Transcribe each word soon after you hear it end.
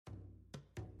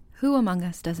Who among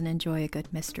us doesn't enjoy a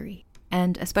good mystery?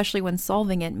 And especially when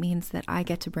solving it means that I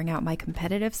get to bring out my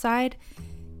competitive side,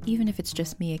 even if it's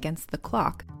just me against the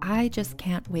clock. I just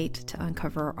can't wait to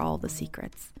uncover all the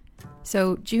secrets.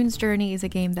 So June's Journey is a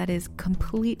game that is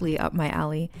completely up my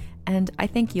alley, and I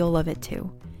think you'll love it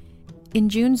too. In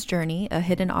June's Journey, a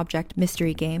hidden object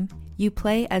mystery game, you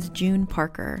play as June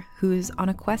Parker, who's on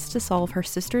a quest to solve her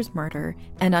sister's murder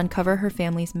and uncover her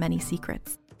family's many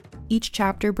secrets. Each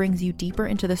chapter brings you deeper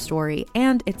into the story,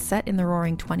 and it's set in the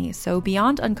Roaring '20s, so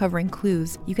beyond uncovering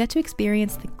clues, you get to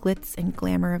experience the glitz and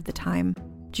glamour of the time.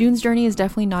 June's Journey is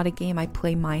definitely not a game I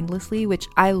play mindlessly, which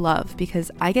I love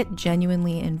because I get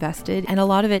genuinely invested, and a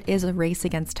lot of it is a race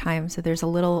against time, so there's a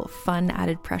little fun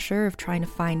added pressure of trying to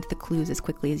find the clues as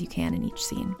quickly as you can in each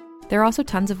scene. There are also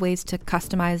tons of ways to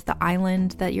customize the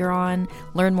island that you're on,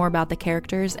 learn more about the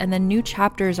characters, and then new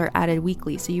chapters are added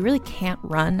weekly, so you really can't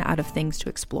run out of things to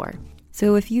explore.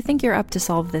 So if you think you're up to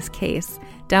solve this case,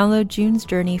 download June's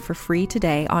Journey for free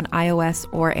today on iOS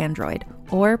or Android,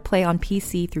 or play on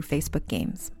PC through Facebook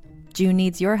Games. June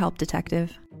needs your help,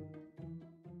 detective.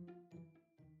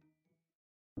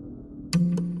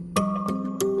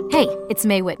 Hey, it's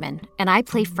Mae Whitman, and I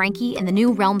play Frankie in the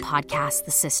new Realm podcast,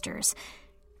 The Sisters.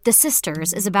 The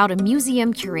Sisters is about a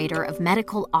museum curator of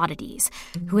medical oddities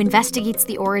who investigates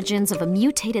the origins of a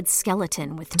mutated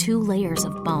skeleton with 2 layers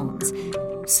of bones.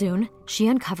 Soon, she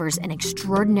uncovers an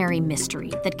extraordinary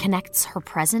mystery that connects her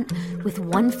present with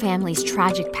one family's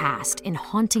tragic past in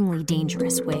hauntingly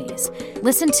dangerous ways.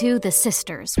 Listen to The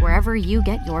Sisters wherever you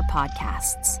get your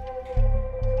podcasts.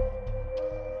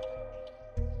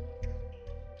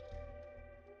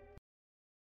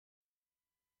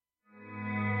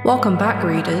 Welcome back,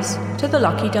 readers, to The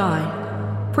Lucky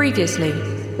Die. Previously,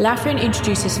 Lathrun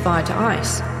introduces fire to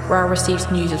ice, Rao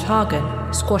receives news of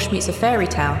Targan, Squash meets a fairy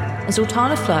tale, and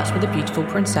Zoltana flirts with a beautiful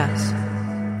princess.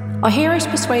 Our heroes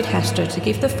persuade Hester to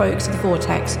give the folks of the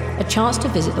Vortex a chance to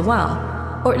visit the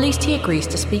well, or at least he agrees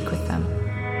to speak with them.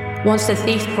 Once the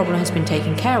thief problem has been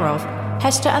taken care of,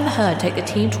 Hester and the herd take the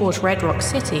team towards Red Rock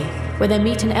City, where they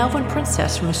meet an elven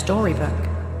princess from a storybook.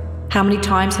 How many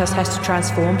times has Hester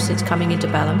transformed since coming into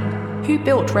Bellum? Who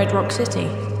built Red Rock City?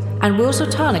 And will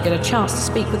Zoltana get a chance to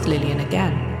speak with Lillian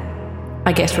again?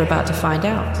 I guess we're about to find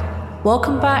out.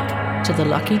 Welcome back to The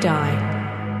Lucky Die.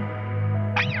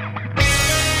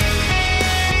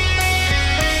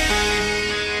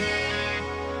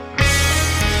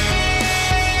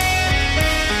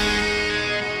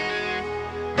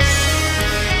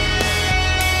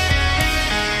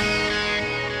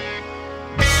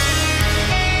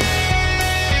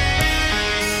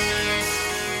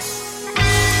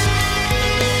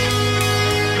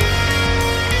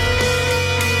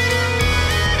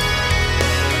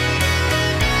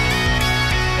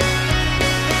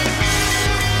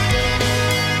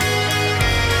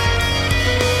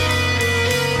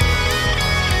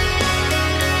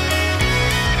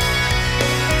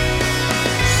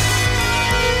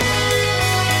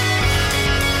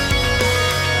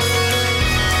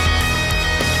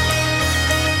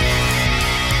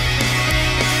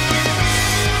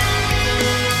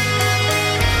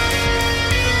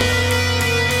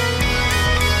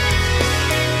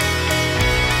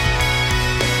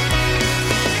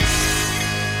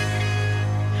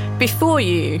 Before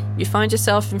you find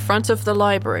yourself in front of the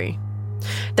library.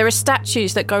 There are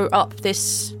statues that go up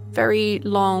this very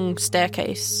long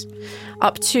staircase,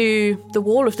 up to the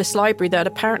wall of this library that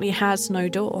apparently has no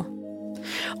door.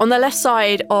 On the left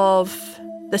side of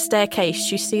the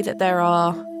staircase, you see that there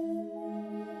are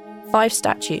 5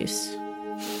 statues.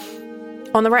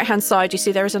 On the right-hand side, you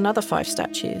see there is another 5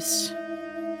 statues.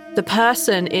 The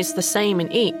person is the same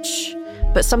in each,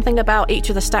 but something about each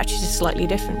of the statues is slightly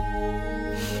different.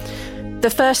 The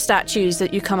first statues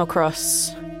that you come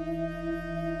across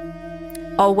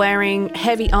are wearing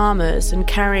heavy armors and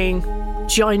carrying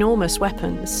ginormous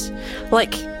weapons,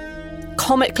 like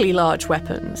comically large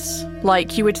weapons,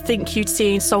 like you would think you'd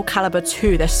see in Soul Calibur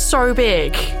 2. They're so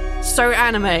big, so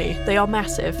anime, they are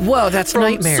massive. Whoa, that's From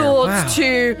Nightmare. Swords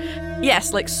to,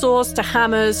 yes, like swords to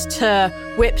hammers to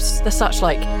whips, the such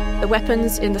like. The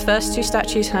weapons in the first 2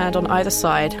 statues hand on either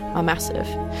side are massive.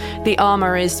 The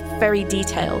armor is very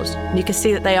detailed, and you can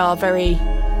see that they are very...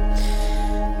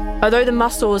 Although the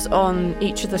muscles on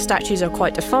each of the statues are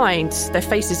quite defined, their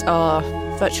faces are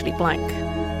virtually blank.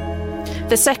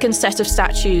 The second set of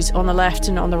statues on the left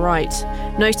and on the right,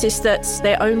 notice that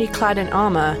they're only clad in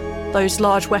armor. Those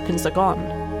large weapons are gone.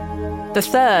 The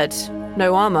third,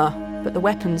 no armor, but the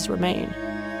weapons remain.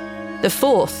 The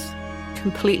fourth,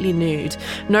 completely nude.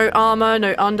 No armor,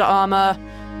 no under armor,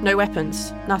 no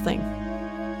weapons, nothing.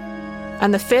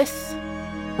 And the fifth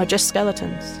are just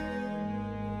skeletons.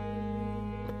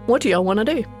 What do y'all want to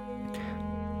do?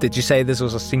 Did you say this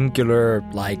was a singular,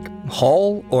 like,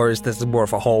 hall? Or is this more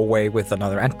of a hallway with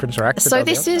another entrance or exit? So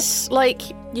this is, like,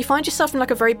 you find yourself in, like,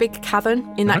 a very big cavern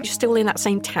in that you're still in that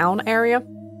same town area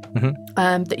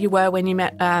that you were when you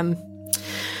met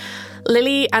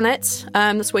Lily Annette.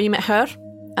 That's where you met her.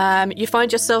 You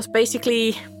find yourself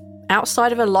basically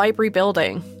outside of a library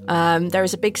building. There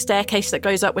is a big staircase that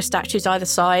goes up with statues either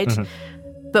side.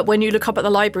 But when you look up at the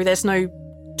library, there's no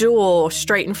door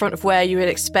straight in front of where you would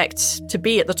expect to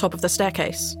be at the top of the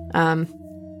staircase.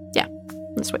 Yeah,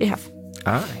 that's what you have.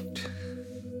 All right.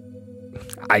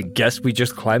 I guess we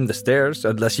just climb the stairs,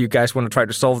 unless you guys want to try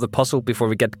to solve the puzzle before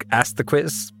we get asked the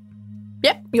quiz.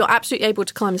 Yeah, you're absolutely able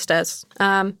to climb the stairs.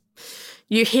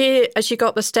 You hear, as you go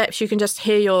up the steps, you can just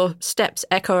hear your steps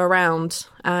echo around,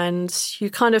 and you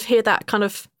kind of hear that kind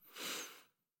of,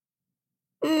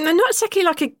 not exactly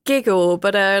like a giggle,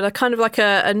 but a kind of like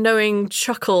a knowing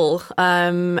chuckle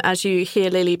as you hear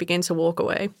Lily begin to walk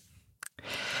away.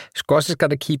 Squash is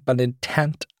going to keep an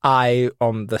intent eye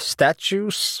on the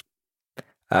statues,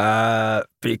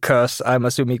 because I'm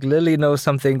assuming Lily knows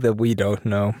something that we don't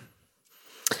know.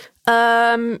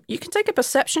 You can take a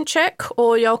perception check,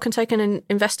 or y'all can take an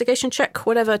investigation check,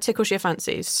 whatever tickles your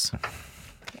fancies.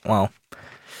 Well,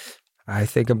 I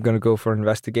think I'm going to go for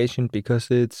investigation because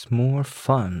it's more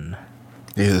fun.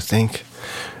 Do you think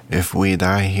if we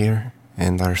die here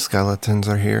and our skeletons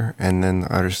are here and then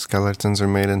our skeletons are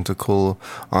made into cool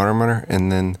armor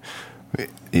and then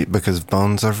because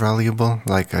bones are valuable,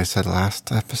 like I said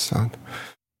last episode?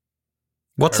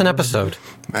 What's an episode?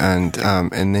 And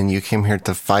then you came here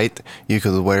to fight, you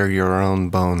could wear your own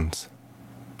bones.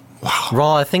 Wow.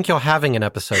 Rawl, I think you're having an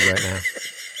episode right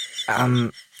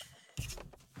now.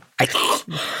 I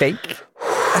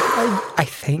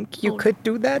think you could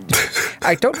do that.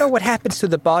 I don't know what happens to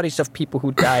the bodies of people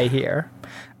who die here.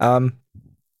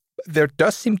 There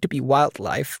does seem to be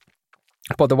wildlife,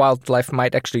 but the wildlife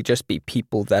might actually just be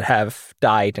people that have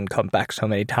died and come back so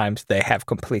many times they have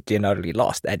completely and utterly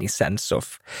lost any sense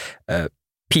of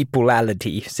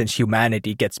peopleality, since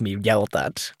humanity gets me yelled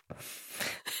at.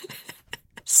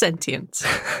 Sentience.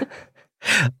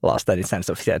 Lost any sense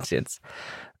of sentience.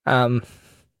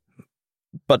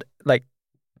 But, like,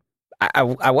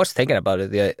 I was thinking about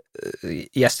it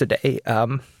yesterday.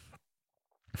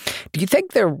 Do you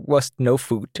think there was no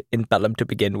food in Bellum to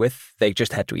begin with? They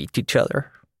just had to eat each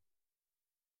other?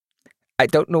 I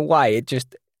don't know why.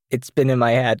 It's been in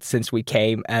my head since we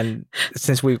came and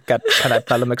since we got kind of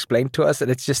Bellum explained to us.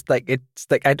 And it's like,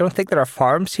 I don't think there are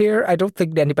farms here. I don't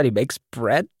think anybody makes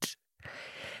bread.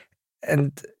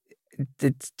 And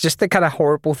it's just the kind of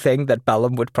horrible thing that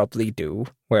Bellum would probably do,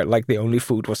 where, like, the only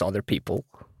food was other people.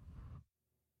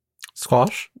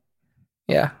 Squash?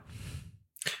 Yeah.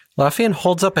 Laffian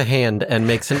holds up a hand and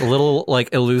makes a little,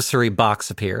 like, illusory box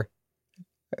appear.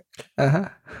 Uh-huh.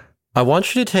 I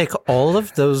want you to take all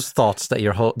of those thoughts that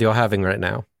you're having right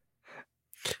now,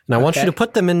 and I want you to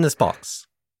put them in this box.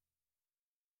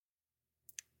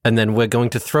 And then we're going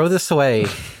to throw this away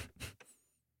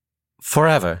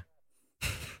forever.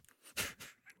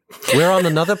 We're on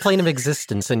another plane of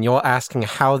existence, and you're asking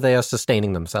how they are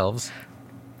sustaining themselves.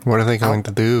 What are they going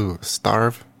to do?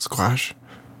 Starve? Squash?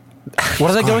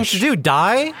 What are they going to do?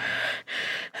 Die?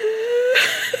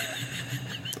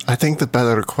 I think the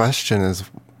better question is,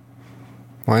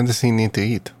 why does he need to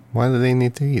eat? Why do they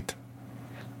need to eat?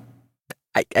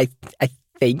 I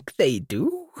think they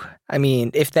do. I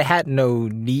mean, if they had no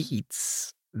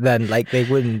needs, then, like, they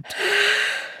wouldn't.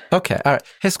 Okay, all right.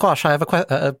 Hey, Squash, I have a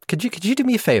question. Could you do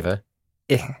me a favor?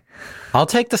 Yeah. I'll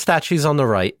take the statues on the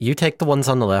right. You take the ones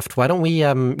on the left. Why don't we,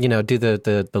 do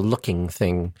the looking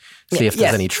thing? See if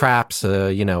there's any traps.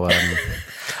 If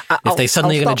they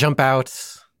suddenly are going to jump out.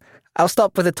 I'll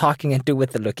stop with the talking and do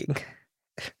with the looking.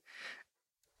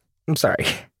 I'm sorry.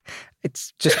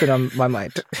 It's just been on my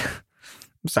mind.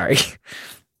 I'm sorry.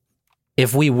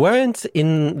 If we weren't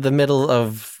in the middle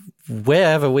of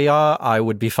wherever we are, I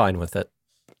would be fine with it.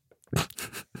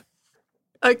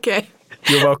 Okay.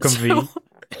 You're welcome, V.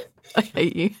 I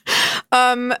hate you.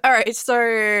 All right,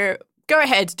 so go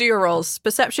ahead, do your rolls.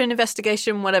 Perception,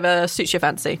 investigation, whatever suits your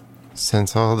fancy.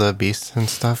 Since all the beasts and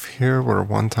stuff here were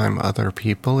one-time other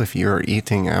people, if you're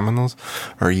eating animals,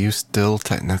 are you still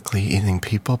technically eating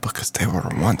people because they were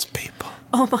once people?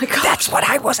 Oh my god. That's what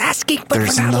I was asking, but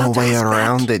there's no way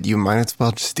around it. You might as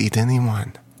well just eat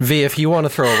anyone. V, if you want to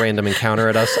throw a random encounter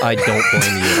at us, I don't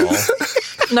blame you at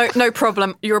all. No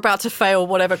problem. You're about to fail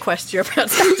whatever quest you're about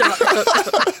to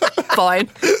do. Fine.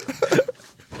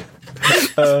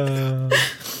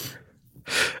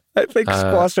 I think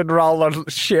Squash and Rawl are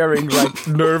sharing, like,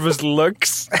 nervous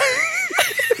looks.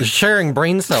 Sharing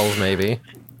brain cells, maybe.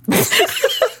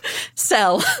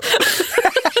 Cell.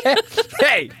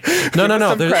 Hey!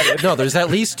 No. There's at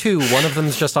least 2. One of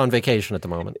them's just on vacation at the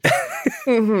moment.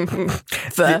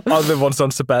 The other one's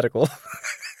on sabbatical.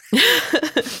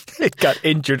 It got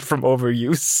injured from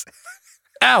overuse.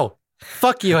 Ow!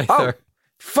 Fuck you, Aether. Oh,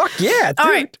 fuck yeah, dude.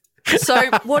 All right. So,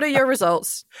 what are your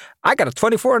results? I got a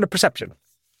 24 on the perception.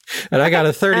 And I got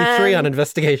a 33 on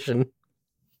investigation.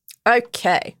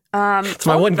 Okay. It's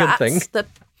my one good thing.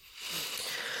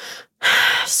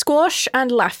 Squash and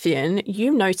Laffian,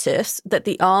 you notice that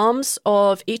the arms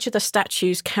of each of the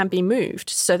statues can be moved,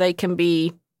 so they can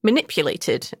be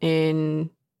manipulated in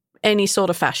any sort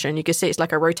of fashion. You can see it's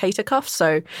like a rotator cuff,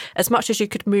 so as much as you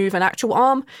could move an actual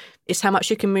arm is how much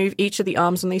you can move each of the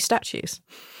arms on these statues.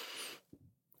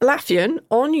 Laffian,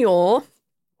 on your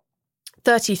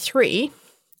 33,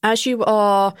 as you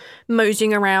are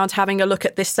moseying around, having a look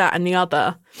at this, that, and the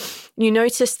other, you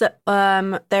notice that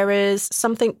there is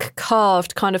something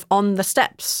carved kind of on the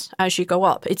steps as you go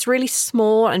up. It's really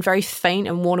small and very faint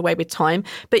and worn away with time,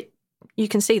 but you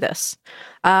can see this.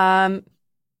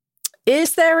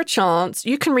 Is there a chance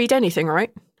you can read anything,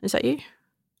 right? Is that you?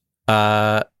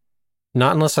 Not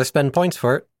unless I spend points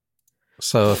for it.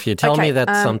 So if you tell me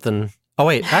that's something... Oh,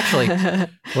 wait, actually.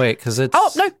 Wait, because it's... Oh,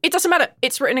 no, it doesn't matter.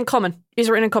 It's written in common. It's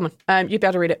written in common. You'd be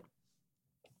able to read it.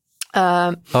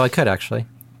 I could, actually.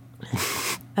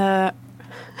 I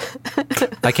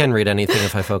can read anything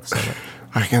if I focus on it.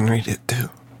 I can read it, too.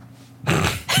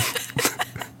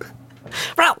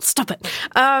 Raul, stop it.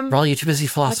 Raul, you're too busy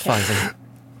philosophizing.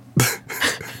 Okay.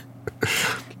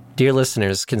 Dear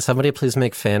listeners, can somebody please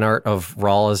make fan art of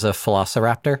Raul as a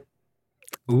Velociraptor?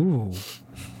 Ooh.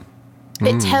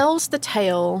 It tells the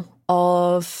tale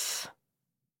of...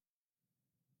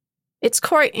 It's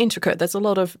quite intricate. There's a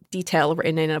lot of detail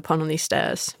written in and upon on these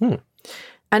stairs.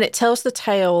 And it tells the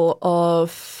tale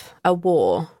of a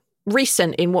war,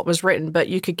 recent in what was written, but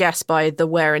you could guess by the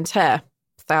wear and tear,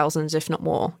 thousands, if not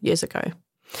more, years ago.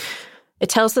 It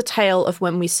tells the tale of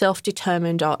when we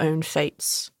self-determined our own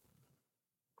fates.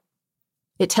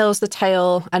 It tells the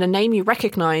tale, and a name you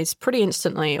recognize pretty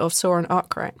instantly, of Soren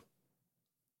Arkwright.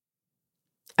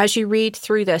 As you read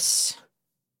through this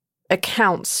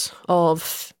accounts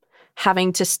of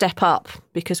having to step up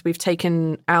because we've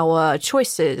taken our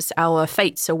choices, our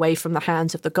fates away from the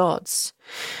hands of the gods,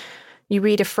 you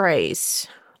read a phrase,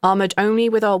 armoured only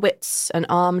with our wits and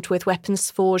armed with weapons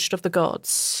forged of the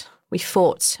gods, we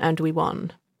fought and we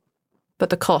won, but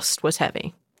the cost was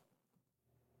heavy.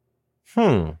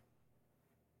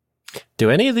 Do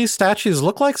any of these statues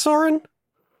look like Soren?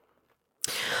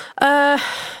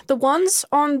 The ones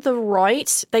on the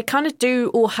right, they kind of do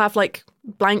all have like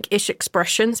blank-ish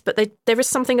expressions, but there is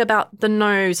something about the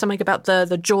nose, something about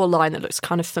the jawline that looks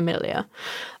kind of familiar.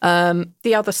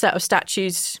 The other set of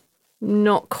statues,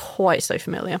 not quite so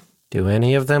familiar. Do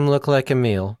any of them look like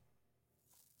Emil?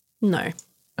 No.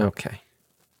 Okay.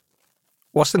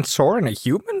 Wasn't Soren a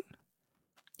human?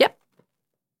 Yep.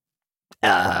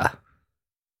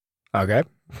 Okay.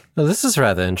 Well, this is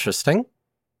rather interesting.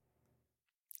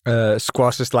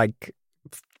 Squash is like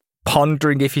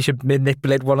pondering if he should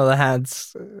manipulate one of the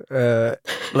hands. That's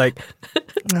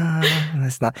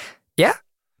not. Yeah?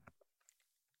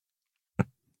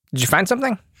 Did you find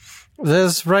something?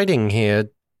 There's writing here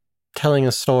telling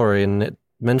a story, and it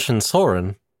mentions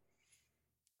Soren.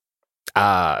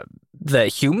 The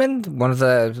human? One of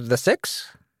the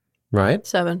 6? Right?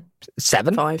 7.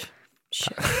 7? 5.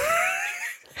 Shit.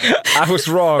 I was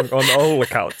wrong on all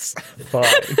accounts.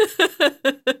 Fine.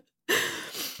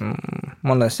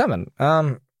 1 of 7.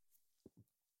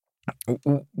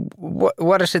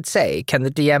 What does it say? Can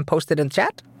the DM post it in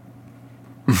chat?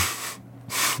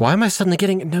 Why am I suddenly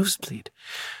getting a nosebleed?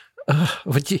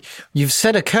 You've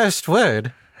said a cursed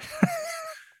word.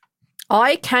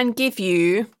 I can give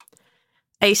you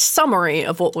a summary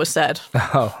of what was said.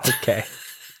 Oh, okay.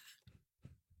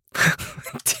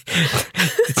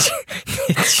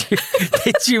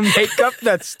 Did you make up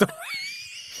that story?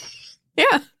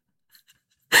 Yeah.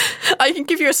 I can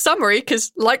give you a summary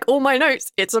because, like all my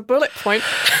notes, it's a bullet point.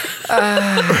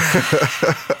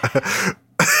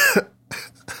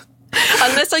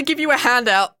 Unless I give you a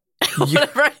handout,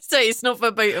 whatever I say, it's not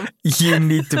verbatim. You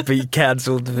need to be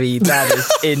cancelled, V. That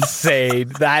is insane.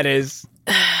 That is...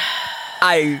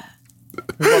 I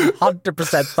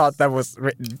 100% thought that was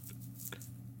written.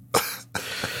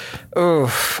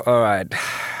 Oof, all right.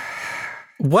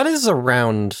 What is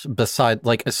around beside,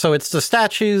 like, so it's the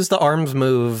statues, the arms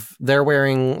move, they're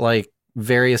wearing, like,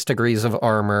 various degrees of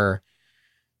armor.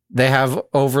 They have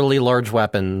overly large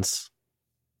weapons.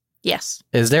 Yes.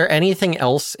 Is there anything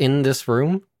else in this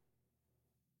room?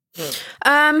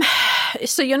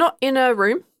 So you're not in a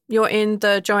room. You're in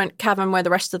the giant cavern where the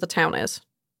rest of the town is.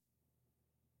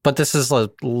 But this is a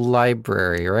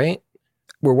library, right?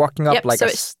 We're walking up a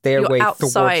stairway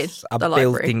towards a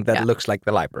building that looks like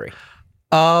the library.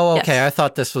 Oh, okay. Yes. I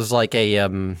thought this was like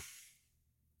a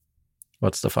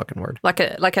what's the fucking word? Like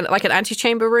an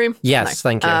antechamber room? Yes,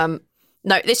 thank you.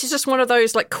 No, this is just one of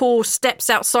those like cool steps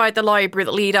outside the library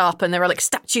that lead up, and there are like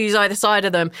statues either side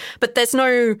of them. But there's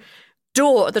no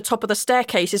door at the top of the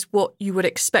staircase. Is what you would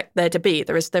expect there to be.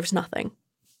 There's nothing.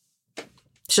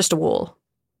 It's just a wall.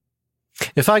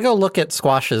 If I go look at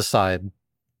Squash's side,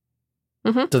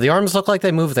 do the arms look like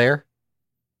they move there?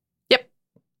 Yep.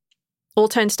 All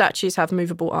 10 statues have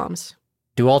movable arms.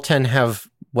 Do all 10 have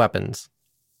weapons?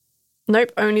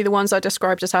 Nope, only the ones I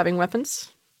described as having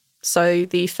weapons. So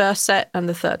the first set and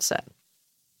the third set.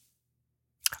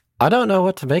 I don't know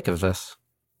what to make of this.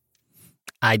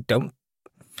 I don't.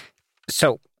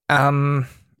 So,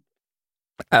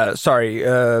 sorry,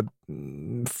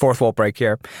 fourth wall break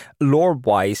here.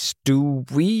 Lore-wise, do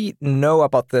we know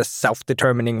about the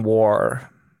self-determining war?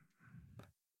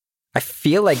 I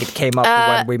feel like it came up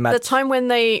when we met. The time when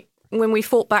we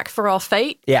fought back for our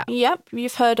fate? Yeah. Yep,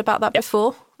 you've heard about that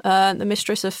before. The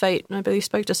Mistress of Fate, I believe,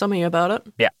 spoke to some of you about it.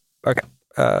 Yeah. Okay.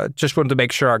 Just wanted to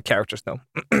make sure our characters know.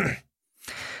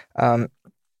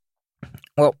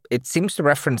 Well, it seems to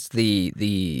reference the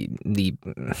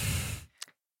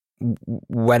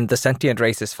when the sentient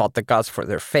races fought the gods for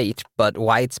their fate, but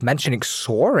why it's mentioning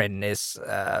Soren is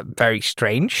very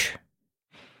strange.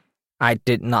 I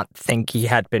did not think he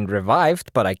had been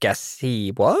revived, but I guess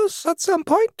he was at some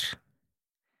point.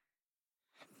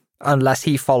 Unless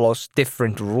he follows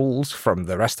different rules from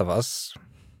the rest of us.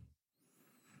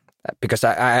 Because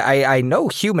I know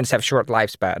humans have short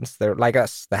lifespans. They're like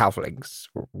us, the halflings.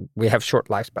 We have short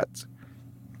lifespans.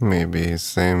 Maybe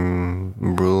same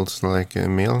rules like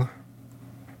Emil?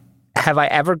 Have I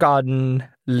ever gotten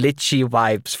lichy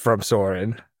vibes from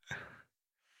Soren?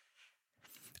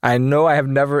 I know I have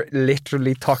never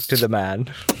literally talked to the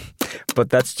man, but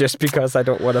that's just because I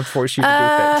don't want to force you to do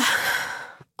things.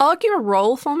 Argue a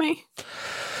roll for me.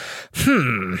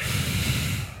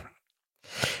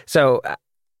 So,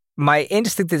 my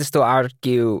instinct is to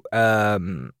argue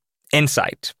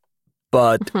insight,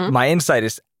 but my insight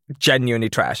is genuinely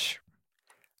trash.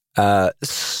 Then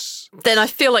I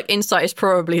feel like insight is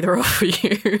probably the roll for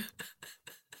you.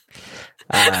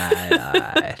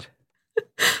 Alright.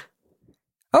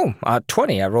 Oh,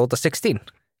 20. I rolled a 16.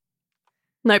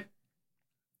 Nope.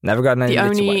 Never gotten any.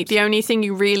 The only thing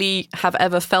you really have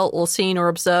ever felt or seen or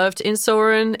observed in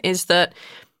Soren is that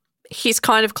he's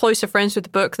kind of closer friends with the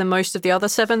book than most of the other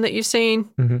 7 that you've seen.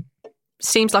 Mm-hmm.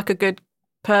 Seems like a good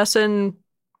person.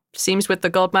 Seems with the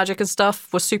god magic and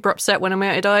stuff. Was super upset when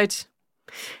Emil died.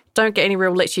 Don't get any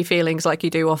real lichy feelings like you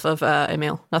do off of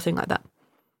Emil. Nothing like that.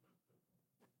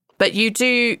 But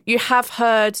you have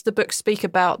heard the book speak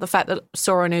about the fact that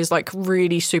Soren is like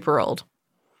really super old.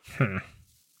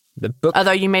 The book,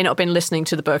 although you may not have been listening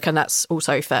to the book, and that's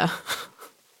also fair.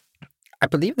 I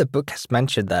believe the book has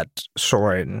mentioned that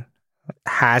Soren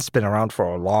has been around for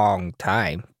a long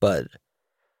time, but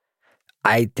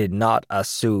I did not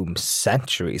assume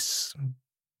centuries,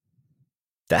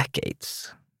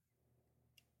 decades.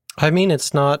 I mean,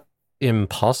 it's not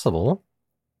impossible.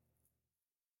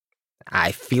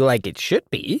 I feel like it should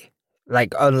be.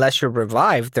 Like, unless you're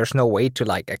revived, there's no way to,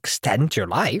 like, extend your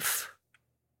life.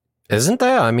 Isn't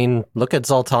there? I mean, look at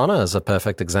Zoltana as a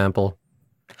perfect example.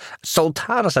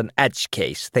 Zoltana's an edge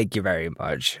case, thank you very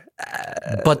much.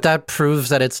 But that proves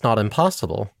that it's not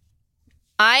impossible.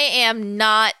 I am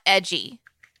not edgy.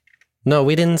 No,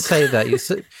 we didn't say that.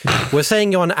 We're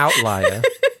saying you're an outlier.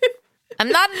 I'm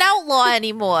not an outlaw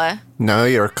anymore. No,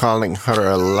 you're calling her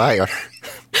a liar.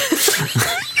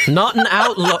 Not an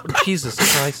outlaw. Jesus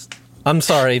Christ. I'm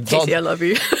sorry. Casey, I love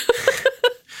you.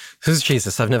 Who's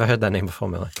Jesus? I've never heard that name before,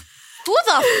 Millie. Who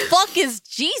the fuck is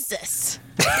Jesus?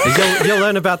 You'll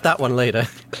learn about that one later.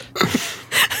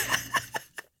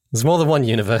 There's more than one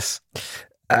universe.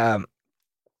 I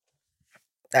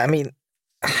mean,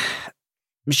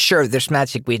 sure, there's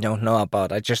magic we don't know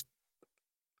about. I don't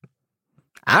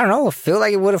know. I feel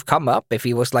like it would have come up if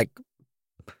he was like,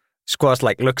 Squash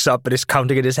like looks up and is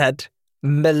counting in his head.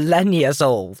 Millennia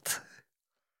old.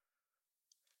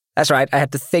 That's right. I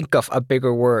had to think of a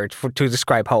bigger word to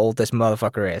describe how old this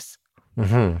motherfucker is.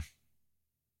 Mm-hmm.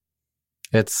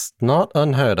 It's not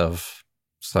unheard of,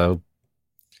 so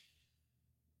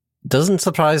doesn't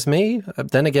surprise me.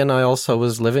 Then again, I also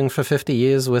was living for 50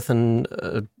 years with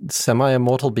a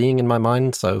semi-immortal being in my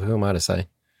mind, so who am I to say?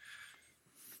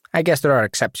 I guess there are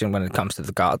exceptions when it comes to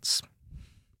the gods.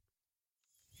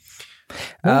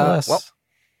 Well,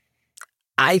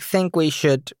 I think we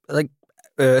should,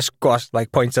 Squash,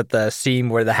 points at the seam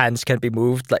where the hands can be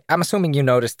moved. I'm assuming you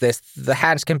noticed this. The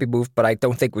hands can be moved, but I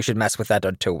don't think we should mess with that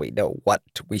until we know what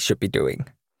we should be doing.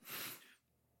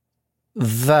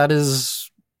 That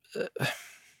is...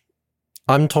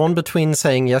 I'm torn between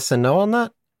saying yes and no on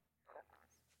that.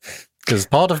 Because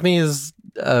part of me is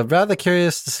rather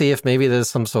curious to see if maybe there's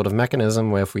some sort of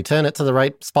mechanism where if we turn it to the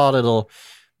right spot, it'll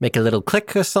make a little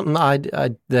click or something.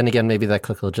 Then again, maybe that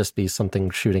click will just be something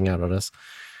shooting out at us.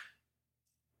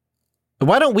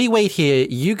 Why don't we wait here?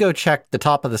 You go check the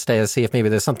top of the stairs, see if maybe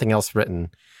there's something else written.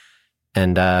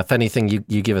 And if anything,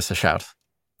 you give us a shout.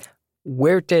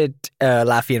 Where did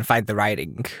Laffian find the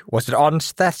writing? Was it on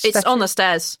stairs? It's on the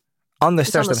stairs. On the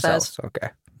stairs themselves. Okay.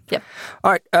 Yep.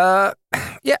 All right.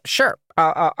 Yeah, sure.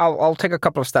 I'll take a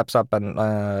couple of steps up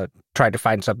and try to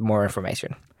find some more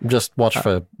information. Just watch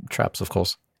for traps, of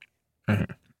course.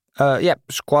 Mm-hmm. Yeah,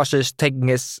 Squash is taking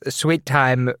his sweet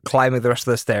time climbing the rest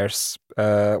of the stairs,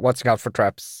 watching out for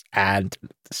traps and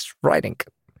writing.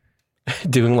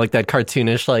 Doing that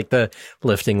cartoonish, the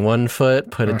lifting one foot,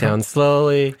 put it down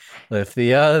slowly, lift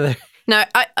the other. No,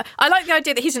 I like the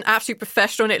idea that he's an absolute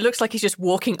professional and it looks like he's just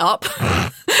walking up.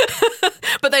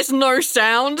 But there's no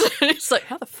sound. It's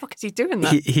how the fuck is he doing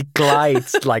that? He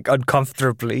glides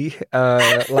uncomfortably.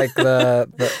 Like the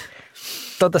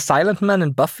Silent Men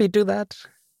and Buffy do that.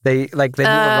 They move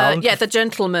around. Yeah, the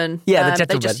gentlemen. Yeah, the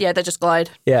gentlemen. They just glide.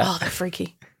 Yeah. Oh, they're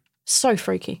freaky. So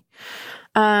freaky.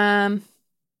 Let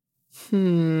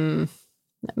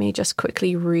me just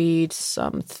quickly read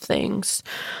some things.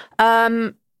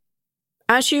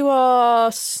 As you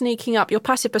are sneaking up, your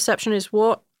passive perception is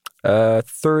what?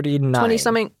 39.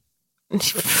 20-something.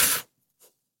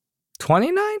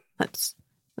 29? Let's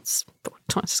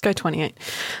go 28.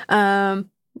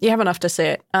 You have enough to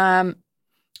see it.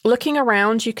 Looking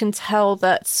around, you can tell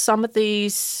that some of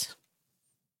these...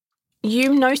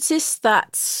 You notice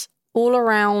that all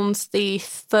around the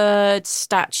third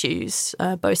statues,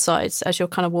 both sides, as you're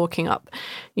kind of walking up,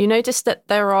 you notice that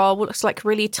there are what looks like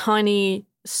really tiny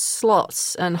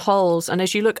slots and holes. And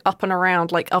as you look up and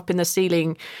around, up in the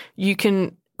ceiling, you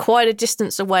can, quite a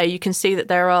distance away, you can see that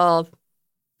there are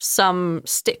some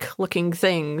stick-looking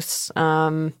things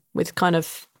with kind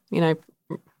of,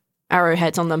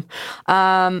 arrowheads on them.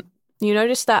 You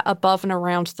notice that above and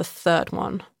around the third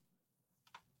one.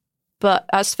 But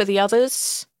as for the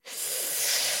others,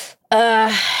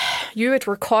 you would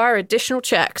require additional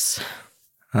checks.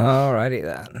 Alrighty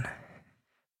then.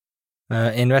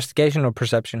 Investigation or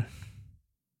perception?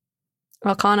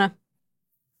 Arcana.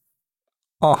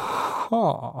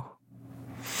 Oh.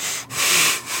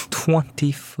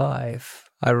 25.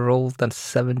 I rolled a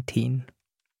 17.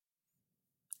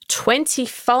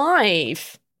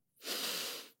 25.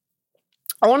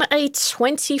 On a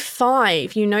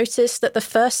 25, you notice that the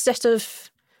first set of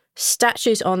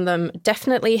statues on them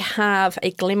definitely have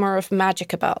a glimmer of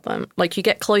magic about them. You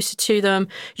get closer to them,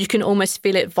 you can almost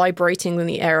feel it vibrating in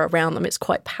the air around them. It's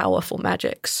quite powerful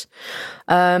magics.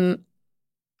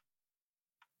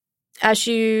 As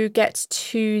you get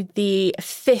to the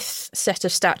fifth set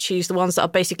of statues, the ones that are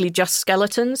basically just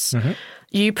skeletons,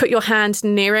 you put your hand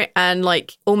near it and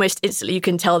almost instantly you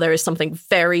can tell there is something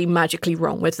very magically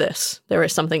wrong with this. There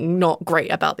is something not great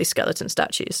about these skeleton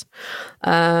statues.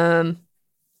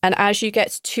 And as you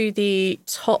get to the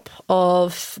top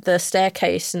of the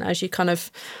staircase and as you kind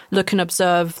of look and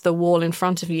observe the wall in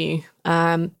front of you,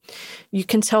 you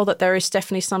can tell that there is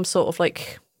definitely some sort of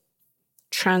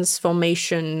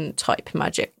transformation type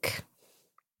magic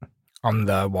on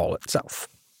the wall itself.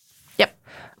 Yep.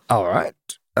 All right.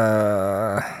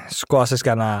 Squash is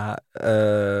gonna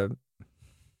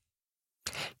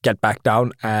get back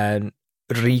down and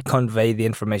reconvey the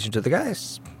information to the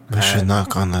guys. We should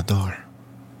knock on the door.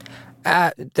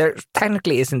 There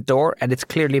technically isn't door, and it's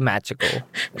clearly magical.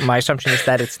 My assumption is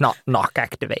that it's not knock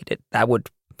activated. That would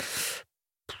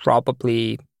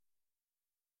probably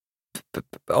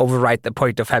overwrite the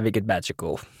point of having it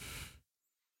magical.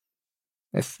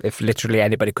 If literally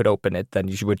anybody could open it, then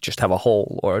you would just have a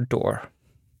hole or a door.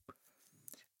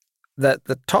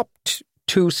 The top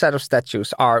two set of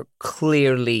statues are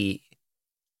clearly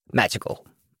magical.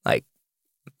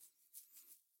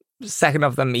 Second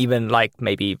of them even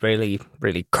maybe really,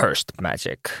 really cursed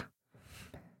magic.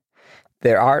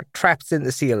 There are traps in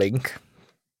the ceiling.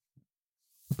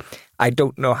 I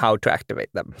don't know how to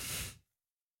activate them.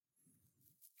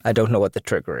 I don't know what the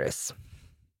trigger is.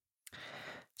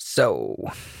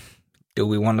 So, do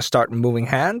we want to start moving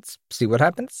hands? See what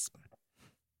happens?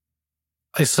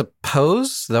 I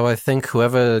suppose, though I think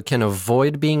whoever can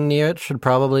avoid being near it should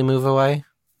probably move away.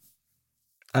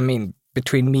 I mean,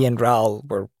 between me and Ral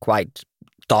were quite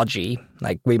dodgy.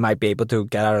 Like, we might be able to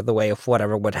get out of the way of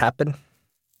whatever would happen.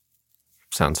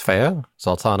 Sounds fair.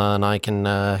 Zoltana and I can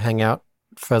hang out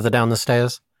further down the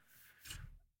stairs.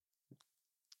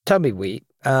 Tell me,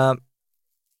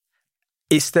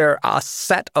 is there a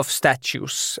set of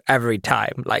statues every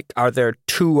time? Like, are there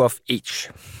 2 of each?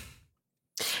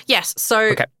 Yes.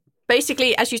 So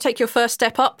basically, as you take your first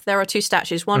step up, there are 2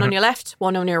 statues, one on your left,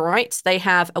 one on your right. They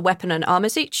have a weapon and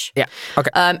armors each. Yeah. Okay.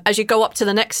 As you go up to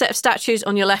the next set of statues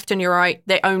on your left and your right,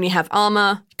 they only have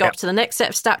armor. Go up to the next set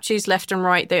of statues, left and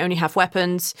right, they only have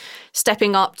weapons.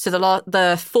 Stepping up to the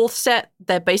 4th set,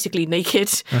 they're basically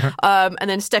naked. And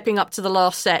then stepping up to the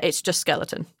last set, it's just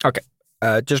skeleton. Okay.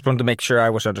 Just wanted to make sure I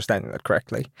was understanding that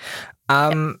correctly.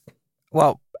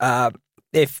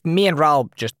 If me and Ral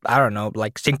just, I don't know,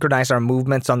 like synchronize our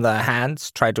movements on the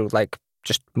hands, try to like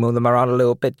just move them around a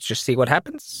little bit, just see what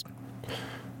happens.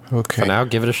 Okay. For now,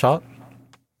 give it a shot.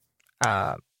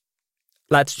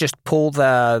 Let's just pull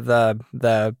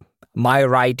the my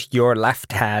right, your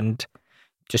left hand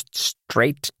just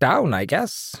straight down, I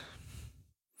guess.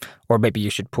 Or maybe you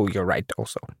should pull your right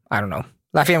also. I don't know.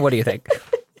 Lafayette, what do you think?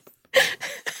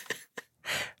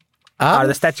 Are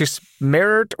the statues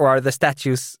mirrored or are the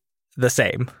statues the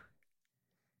same?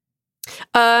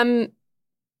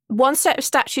 One set of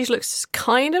statues looks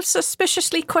kind of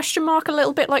suspiciously a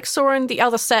little bit like Soren. The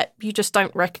other set, you just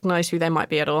don't recognize who they might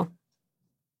be at all.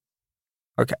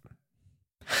 Okay.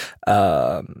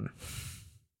 All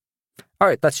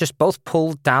right, let's just both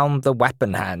pull down the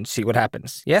weapon hand, see what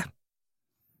happens. Yeah?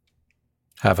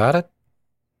 Have at it.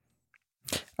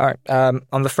 All right.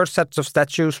 On the first set of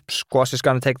statues, Squash is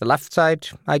going to take the left side,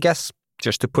 I guess,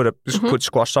 just to put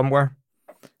Squash somewhere.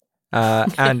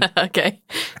 And okay.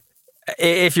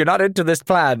 If you're not into this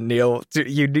plan, Neil,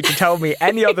 you need to tell me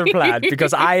any other plan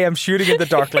because I am shooting in the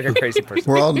dark like a crazy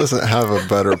person. Ral doesn't have a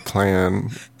better plan.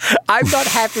 I'm not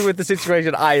happy with the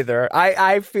situation either.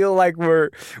 I feel like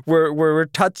we're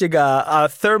touching a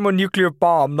thermonuclear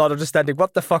bomb, not understanding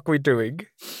what the fuck we're doing.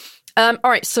 All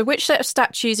right, so which set of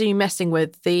statues are you messing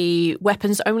with? The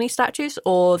weapons-only statues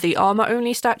or the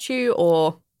armor-only statue,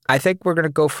 or...? I think we're going to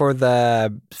go for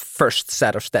the first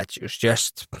set of statues,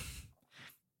 just...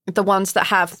 The ones that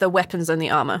have the weapons and the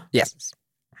armor? Yes.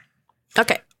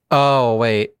 Okay. Oh,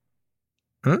 wait.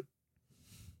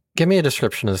 Give me a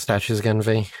description of the statues again,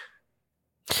 V.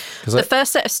 The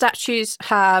first set of statues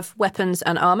have weapons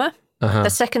and armor. The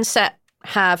second set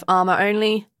have armor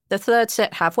only. The third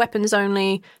set have weapons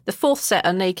only. The 4th set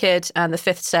are naked, and the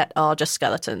 5th set are just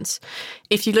skeletons.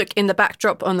 If you look in the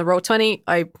backdrop on the Roll20,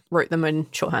 I wrote them in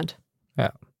shorthand. Yeah.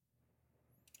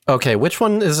 Okay, which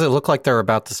one does it look like they're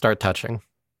about to start touching?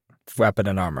 Weapon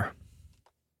and armor.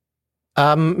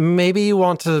 Maybe you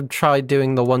want to try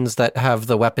doing the ones that have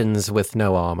the weapons with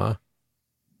no armor.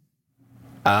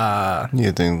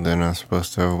 You think they're not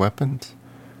supposed to have weapons?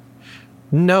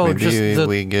 No, Maybe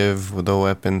we give the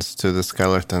weapons to the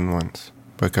skeleton ones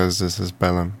because this is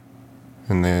Bellum,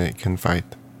 and they can fight.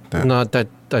 No,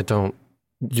 I don't.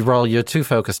 You're too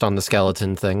focused on the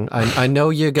skeleton thing. I know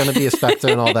you're going to be a specter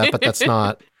and all that, but that's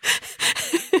not.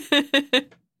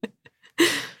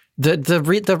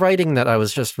 The writing that I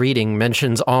was just reading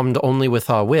mentions armed only with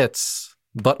our wits,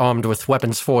 but armed with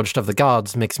weapons forged of the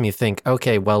gods makes me think,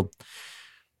 okay, well,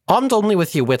 armed only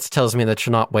with your wits tells me that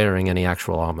you're not wearing any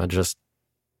actual armor, just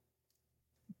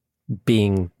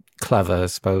being clever, I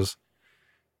suppose.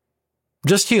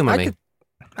 Just humoring.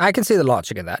 I can see the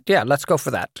logic in that. Yeah, let's go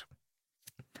for that.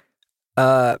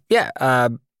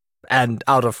 And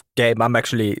out of game, I'm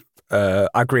actually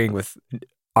agreeing with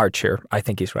Arch here. I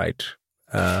think he's right.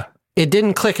 It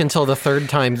didn't click until the third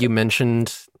time you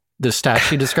mentioned the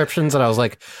statue descriptions, and I was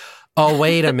like, oh,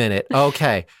 wait a minute.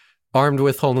 Okay. Armed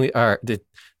with only... the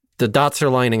dots are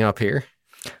lining up here.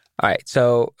 All right,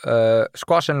 so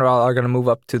Squash and Ral are going to move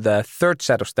up to the third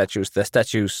set of statues, the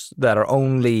statues that are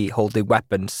only holding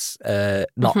weapons,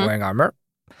 not wearing armor.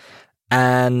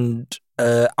 And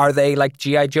are they like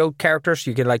G.I. Joe characters?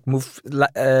 You can like move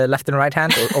left and right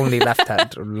hand, or only left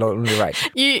hand, or only right?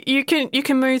 You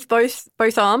can move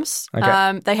both arms.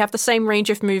 Okay. They have the same range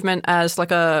of movement as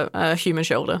like a human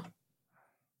shoulder.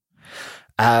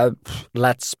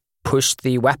 Let's push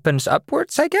the weapons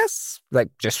upwards, I guess. Like,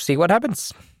 just see what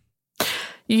happens.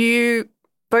 You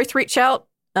both reach out.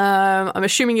 I'm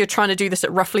assuming you're trying to do this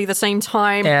at roughly the same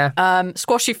time. Yeah.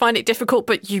 Squash, you find it difficult,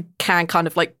 but you can kind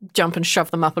of like jump and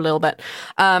shove them up a little bit.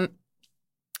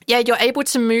 You're able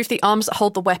to move the arms that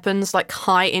hold the weapons like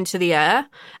high into the air,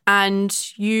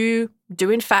 and you do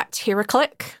in fact hear a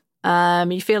click.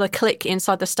 You feel a click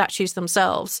inside the statues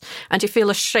themselves, and you feel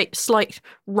a slight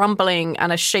rumbling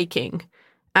and a shaking.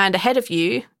 And ahead of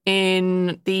you,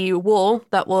 in the wall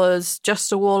that was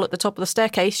just a wall at the top of the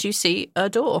staircase, you see a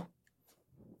door.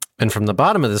 And from the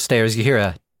bottom of the stairs, you hear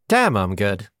a, damn, I'm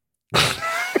good.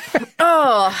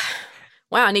 Oh,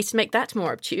 wow, I need to make that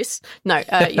more obtuse. No,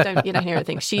 you don't hear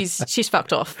anything. She's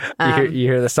fucked off. You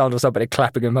hear the sound of somebody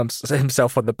clapping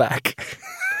himself on the back.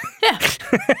 Yeah,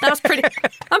 that was pretty.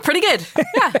 I'm pretty good.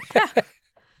 Yeah.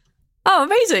 Oh,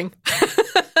 amazing.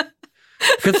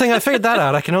 Good thing I figured that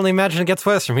out. I can only imagine it gets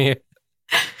worse from here.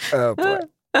 Oh, boy.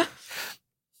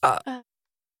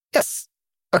 Yes.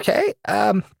 Okay.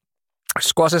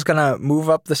 Squash is gonna move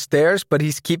up the stairs, but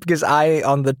he's keeping his eye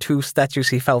on the 2 statues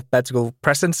he felt magical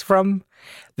presence from.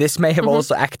 This may have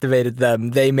also activated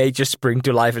them. They may just spring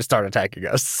to life and start attacking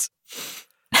us.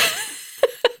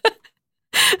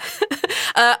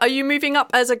 Are you moving up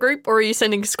as a group, or are you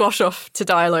sending Squash off to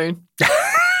die alone?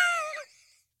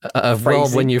 Well,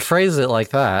 when you phrase it like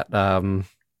that,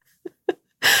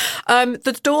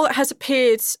 the door that has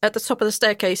appeared at the top of the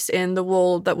staircase in the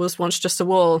wall that was once just a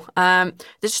wall.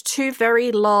 There's 2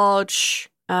 very large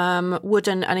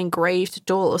wooden and engraved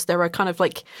doors. There are kind of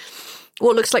like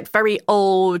what looks like very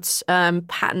old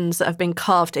patterns that have been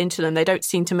carved into them. They don't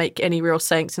seem to make any real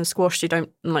sense. And Squash, you don't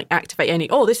like activate any,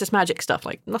 oh, this is magic stuff,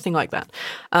 like nothing like that.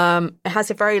 It has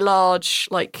a very large,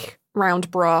 like round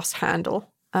brass handle.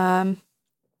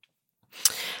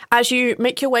 As you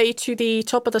make your way to the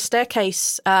top of the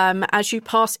staircase, as you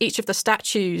pass each of the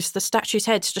statues'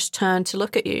 heads just turn to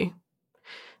look at you.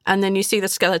 And then you see the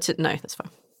skeleton. No, that's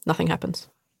fine. Nothing happens.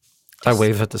 I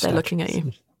wave at the They're statues. looking at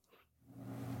you.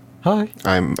 Hi.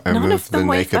 I None move of them the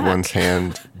wave naked back. one's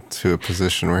hand to a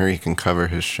position where he can cover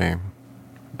his shame.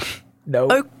 No.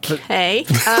 Okay.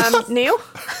 Neil?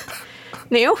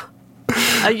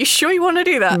 Are you sure you want to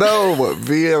do that? No,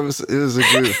 VM is a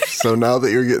goof. So now that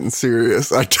you're getting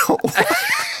serious, I don't.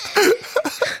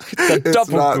 It's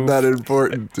not goof. that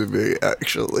important to me,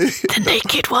 actually. The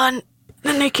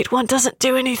naked one doesn't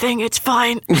do anything. It's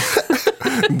fine.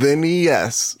 Then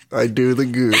yes, I do the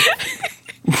goof.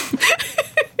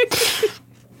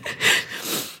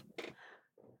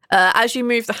 As you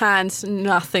move the hands,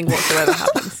 nothing whatsoever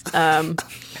happens.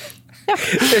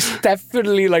 There's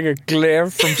definitely like a glare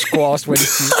from Squash when he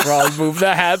sees Raul move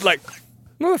the hand, like,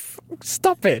 move,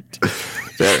 stop it.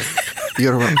 There,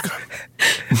 you're welcome.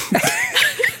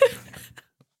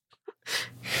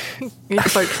 You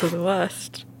folks are the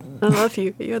worst. I love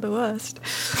you, but you're the worst.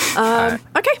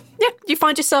 Okay, yeah. You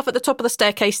find yourself at the top of the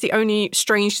staircase. The only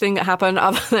strange thing that happened,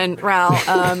 other than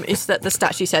Raul, is that the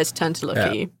statue says, turn to look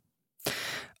at you.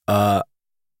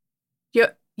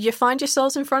 You find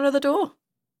yourselves in front of the door.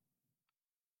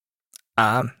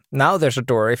 Now there's a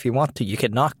door. If you want to, you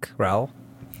can knock, Raul.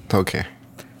 Okay.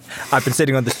 I've been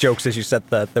sitting on this joke since you said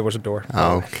that there was a door.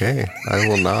 Okay, I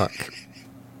will knock.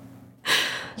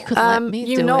 You could let me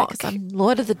you do knock. it because I'm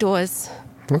Lord of the Doors.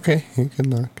 Okay, you can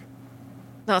knock.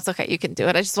 No, it's okay. You can do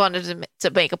it. I just wanted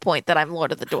to make a point that I'm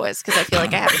Lord of the Doors because I feel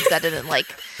like I haven't said it in like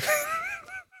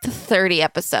 30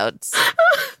 episodes.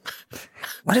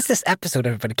 What is this episode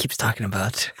everybody keeps talking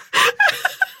about?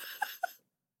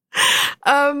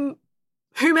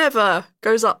 Whomever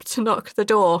goes up to knock the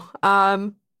door,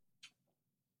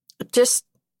 just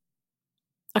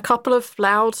a couple of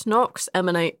loud knocks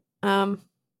emanate.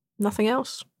 Nothing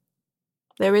else.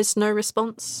 There is no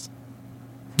response.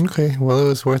 Okay, well, it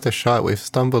was worth a shot. We've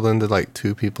stumbled into like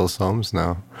 2 people's homes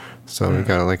now, so we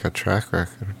got like a track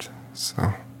record.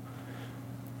 So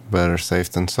better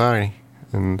safe than sorry.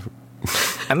 And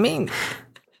I mean,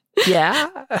 yeah.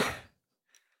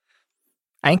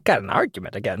 I ain't got an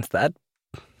argument against that.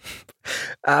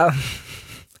 All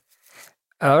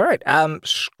right.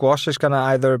 Squash is gonna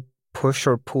either push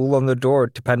or pull on the door,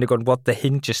 depending on what the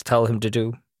hinges tell him to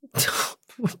do. Oh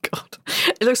my god.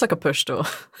 It looks like a push door.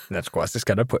 That's Squash is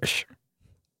gonna push.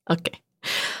 Okay.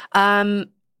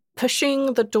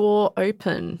 Pushing the door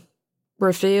open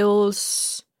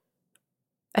reveals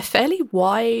a fairly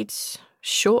wide,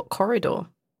 short corridor.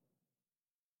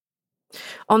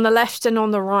 On the left and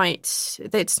on the right,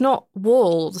 it's not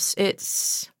walls,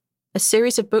 it's a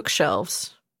series of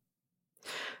bookshelves.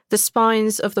 The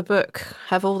spines of the book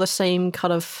have all the same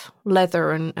kind of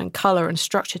leather and colour and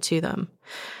structure to them.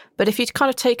 But if you kind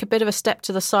of take a bit of a step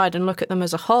to the side and look at them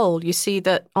as a whole, you see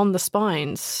that on the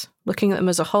spines, looking at them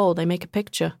as a whole, they make a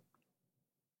picture.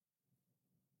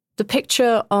 The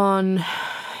picture on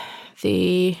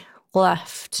the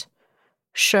left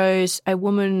shows a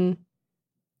woman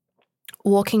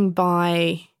walking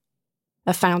by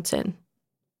a fountain.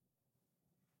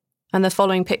 And the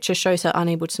following picture shows her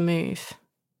unable to move.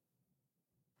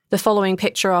 The following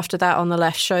picture after that on the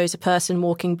left shows a person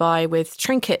walking by with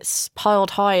trinkets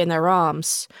piled high in their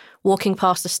arms, walking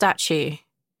past a statue,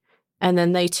 and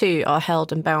then they too are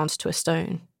held and bound to a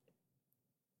stone.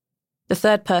 The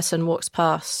third person walks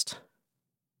past,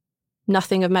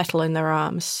 nothing of metal in their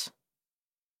arms.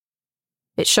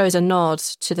 It shows a nod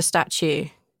to the statue,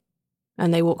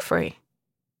 and they walk free.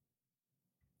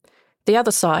 The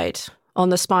other side, on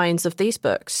the spines of these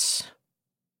books,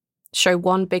 show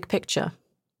one big picture,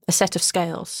 a set of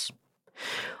scales.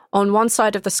 On one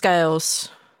side of the scales,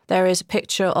 there is a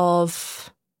picture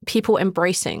of people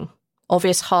embracing,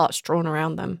 obvious hearts drawn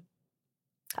around them.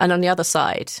 And on the other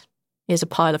side is a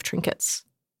pile of trinkets.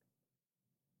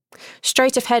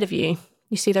 Straight ahead of you,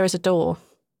 you see there is a door,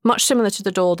 much similar to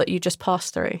the door that you just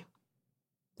passed through.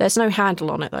 There's no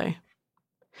handle on it, though.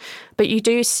 But you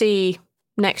do see,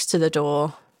 next to the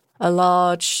door, a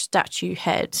large statue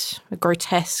head, a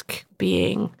grotesque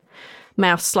being,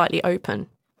 mouth slightly open.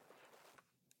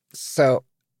 So,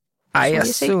 I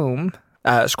assume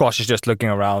Squash is just looking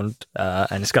around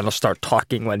and is going to start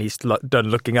talking when he's done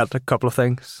looking at a couple of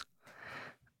things.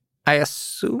 I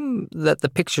assume that the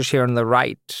pictures here on the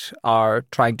right are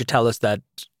trying to tell us that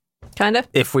kind of,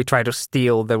 if we try to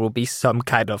steal, there will be some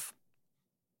kind of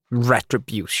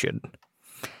retribution.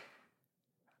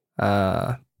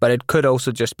 But it could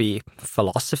also just be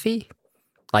philosophy,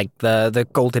 like the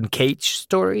Golden Cage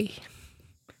story.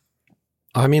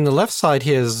 I mean, the left side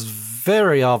here is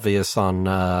very obvious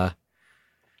on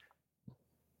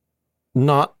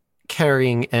not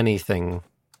carrying anything.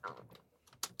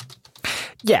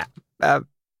 Yeah.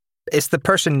 Is the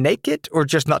person naked or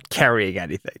just not carrying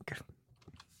anything?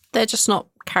 They're just not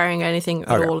carrying anything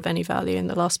at all of any value in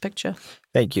the last picture.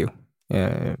 Thank you.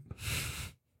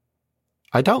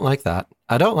 I don't like that.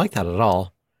 I don't like that at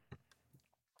all.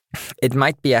 It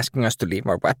might be asking us to leave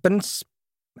our weapons.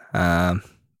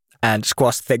 And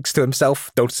Squash thinks to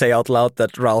himself, don't say out loud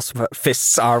that Ral's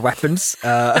fists are weapons.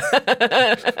 Yeah,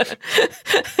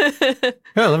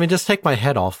 let me just take my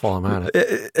head off while I'm at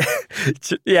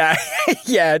it. Yeah,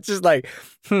 it's just like,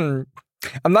 I'm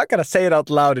not going to say it out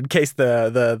loud in case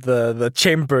the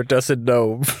chamber doesn't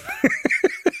know.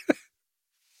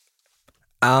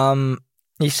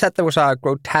 You said there was a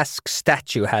grotesque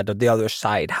statue head on the other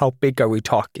side. How big are we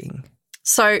talking?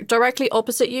 So directly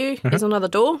opposite you is another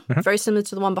door, very similar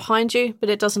to the one behind you, but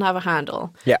it doesn't have a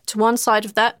handle. Yeah. To one side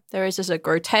of that, there is a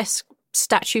grotesque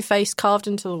statue face carved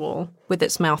into the wall with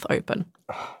its mouth open.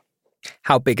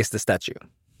 How big is the statue?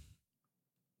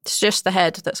 It's just the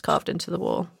head that's carved into the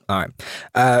wall. All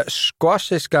right.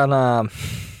 Squash is gonna...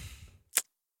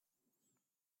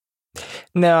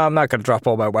 No, I'm not going to drop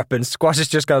all my weapons. Squash is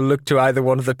just going to look to either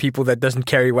one of the people that doesn't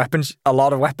carry weapons, a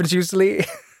lot of weapons usually.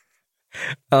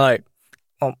 I'm like,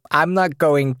 I'm not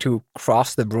going to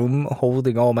cross the room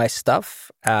holding all my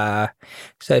stuff. So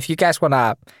if you guys want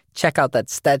to check out that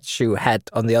statue head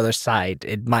on the other side,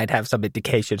 it might have some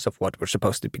indications of what we're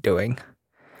supposed to be doing.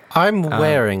 I'm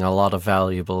wearing a lot of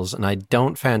valuables, and I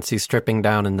don't fancy stripping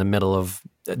down in the middle of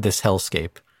this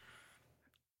hellscape.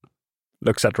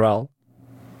 Looks at Ral.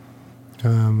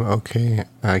 Okay,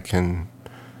 I can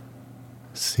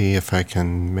see if I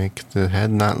can make the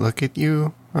head not look at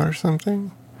you or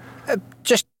something.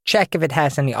 Just check if it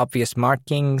has any obvious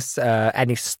markings,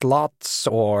 any slots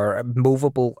or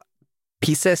movable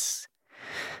pieces.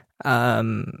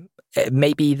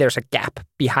 Maybe there's a gap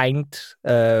behind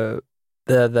the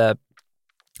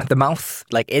mouth,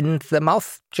 like in the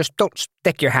mouth. Just don't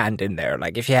stick your hand in there.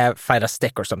 Like if you find a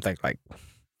stick or something, like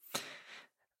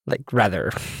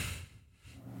rather.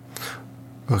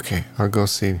 Okay, I'll go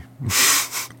see.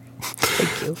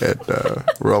 Thank you. And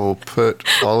Rob will put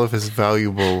all of his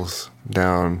valuables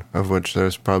down, of which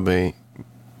there's probably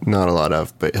not a lot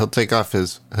of, but he'll take off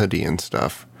his hoodie and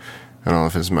stuff, and all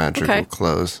of his magical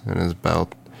clothes and his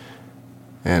belt.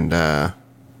 And,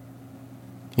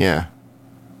 yeah.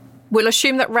 We'll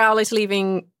assume that Raoul is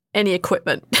leaving any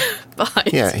equipment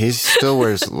behind. Yeah, he still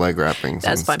wears leg wrappings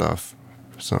and fine. stuff.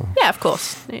 So yeah, of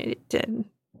course.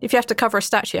 If you have to cover a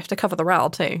statue, you have to cover the Raoul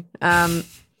too. All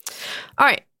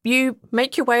right, you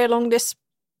make your way along this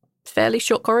fairly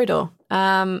short corridor.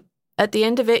 At the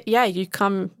end of it, you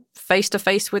come face to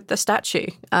face with the statue.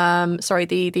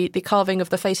 The carving of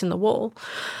the face in the wall.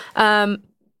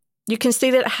 You can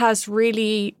see that it has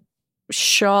really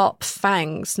sharp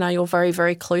fangs. Now you're very,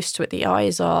 very close to it. The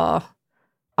eyes are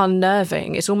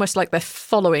unnerving. It's almost like they're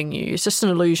following you. It's just an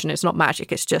illusion. It's not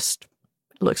magic. It's just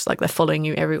looks like they're following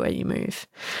you everywhere you move.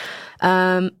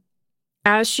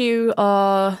 As you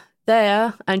are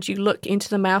there and you look into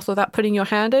the mouth without putting your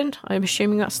hand in, I'm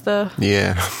assuming that's the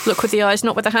look with the eyes,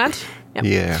 not with the hand. Yep.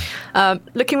 Yeah.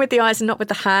 Looking with the eyes and not with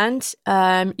the hand,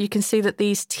 you can see that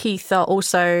these teeth are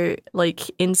also like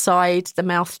inside the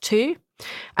mouth too.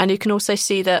 And you can also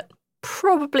see that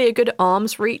probably a good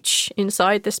arm's reach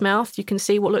inside this mouth, you can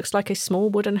see what looks like a small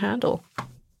wooden handle.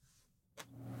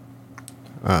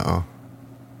 Uh-oh.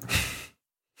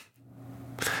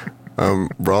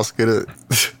 Ross, gonna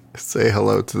say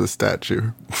hello to the statue.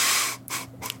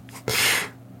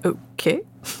 Okay.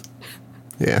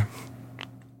 Yeah.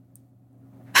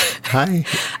 Hi.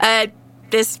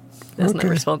 There's no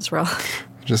response, Ralph.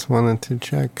 Just wanted to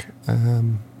check.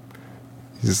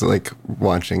 He's like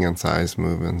watching its eyes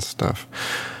move and stuff.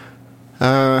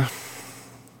 Yeah,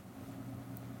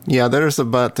 there's a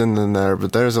button in there,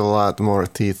 but there's a lot more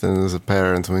teeth than is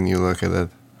apparent when you look at it.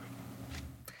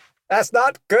 That's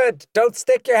not good. Don't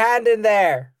stick your hand in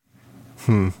there.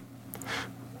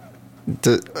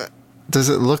 Does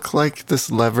it look like this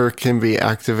lever can be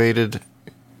activated?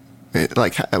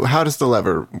 Like, how does the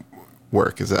lever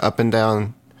work? Is it up and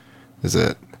down? Is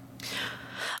it?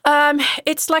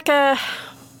 It's like a.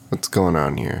 What's going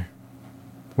on here?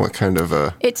 What kind of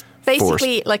a? It's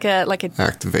basically like a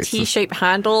activates T-shaped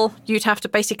handle. You'd have to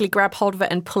basically grab hold of it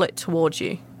and pull it towards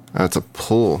you. It's a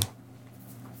pull.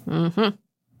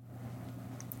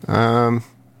 Rawl,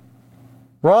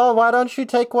 why don't you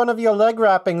take one of your leg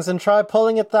wrappings and try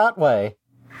pulling it that way?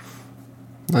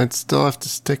 I'd still have to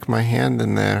stick my hand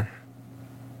in there.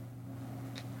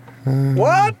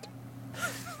 What?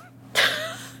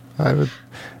 I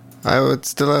would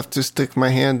still have to stick my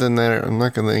hand in there. I'm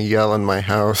not going to yell in my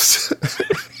house.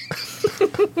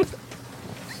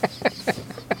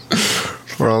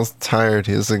 Rawl's tired.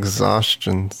 He has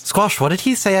exhaustion. Squash, what did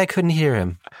he say? I couldn't hear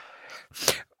him.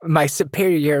 My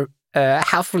superior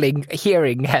halfling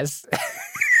hearing has...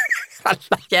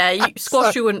 Yeah,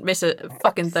 Squash, you wouldn't miss a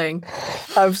fucking thing.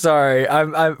 I'm sorry.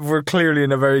 We're clearly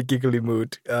in a very giggly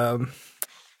mood.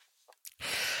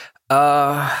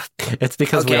 It's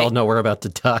because we all know we're about to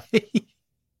die.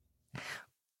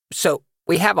 So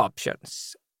we have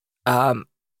options.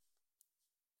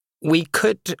 We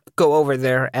could go over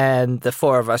there and the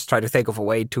four of us try to think of a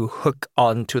way to hook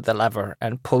onto the lever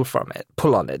and pull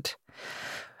on it.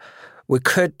 We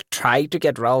could try to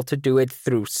get Rawl to do it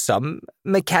through some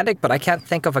mechanic, but I can't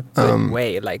think of a good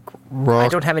way. Like, I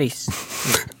don't have any...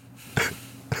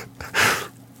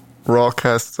 Rawl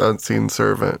casts Unseen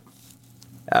Servant.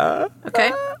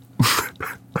 Okay.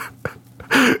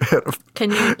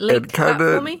 Can you link that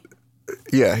for me?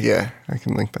 Yeah, I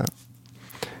can link that.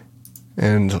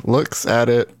 And looks at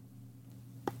it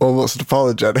almost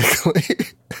apologetically.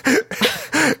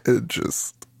 It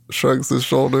just shrugs his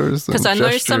shoulders. Because I know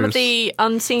gestures. some of the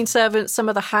Unseen Servants, some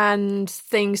of the hand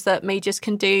things that mages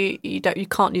can do, you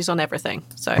can't use on everything.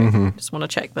 So just want to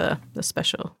check the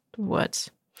special words.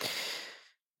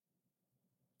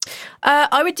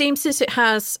 I would deem, since it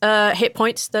has hit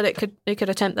points, that it could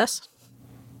attempt this.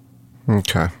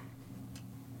 Okay.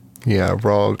 Yeah,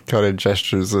 Rawl kind of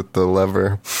gestures at the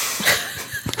lever,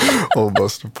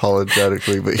 almost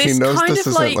apologetically, but he knows this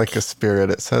isn't like a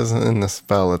spirit. It says in the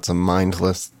spell it's a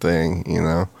mindless thing, you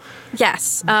know?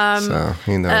 Yes. So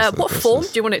he knows what form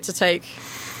do you want it to take?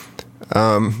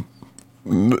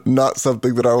 Not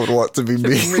something that I would want to be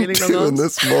mean really to in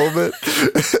this moment.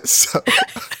 So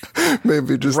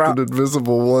maybe just an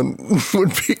invisible one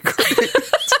would be great.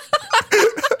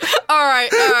 All right,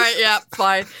 yeah,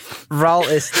 fine. Rawl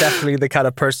is definitely the kind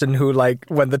of person who, like,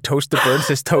 when the toaster burns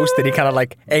his toast, and he kind of,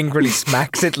 like, angrily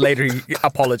smacks it. Later, he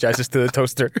apologizes to the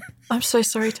toaster. I'm so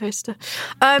sorry, toaster.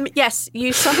 Yes,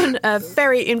 you summon a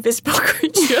very invisible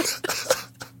creature.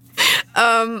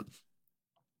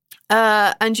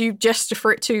 And you gesture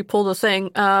for it to pull the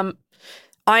thing.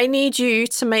 I need you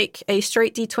to make a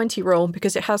straight D20 roll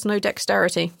because it has no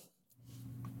dexterity.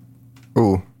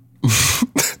 Ooh.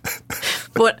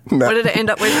 What did it end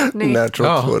up with?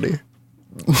 Natural 20.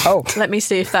 Oh. Let me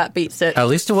see if that beats it. At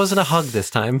least it wasn't a hug this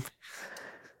time.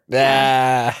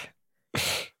 Yeah.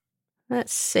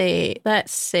 Let's see.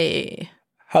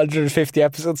 150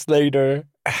 episodes later.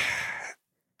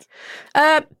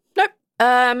 Nope.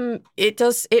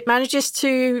 It manages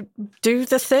to do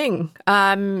the thing.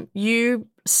 You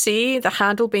see the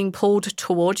handle being pulled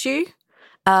towards you.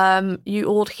 You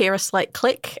all hear a slight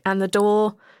click and the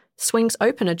door swings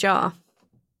open ajar.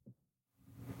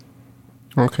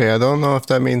 Okay, I don't know if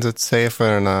that means it's safe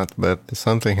or not, but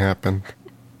something happened.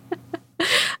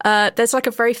 There's like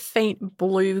a very faint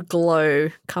blue glow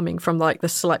coming from like the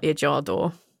slightly ajar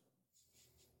door.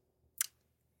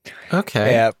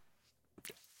 Okay. Yeah.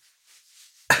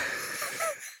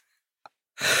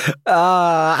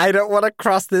 I don't want to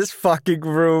cross this fucking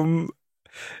room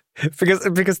because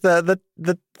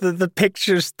the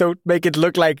pictures don't make it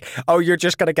look like, oh, you're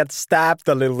just gonna get stabbed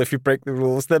a little if you break the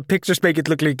rules. The pictures make it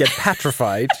look like you get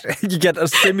petrified. You get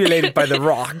assimilated by the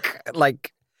rock.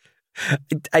 Like,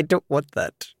 I don't want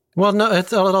that. Well, no,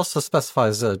 it also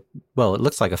specifies it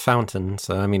looks like a fountain.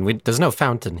 So, I mean, there's no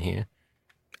fountain here.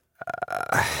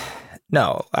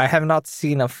 No, I have not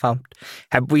seen a fountain.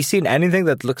 Have we seen anything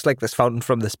that looks like this fountain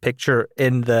from this picture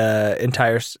in the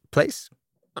entire place?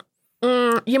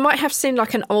 You might have seen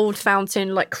like an old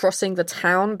fountain like crossing the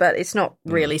town, but it's not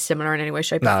really similar in any way,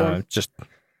 shape, or form. No, just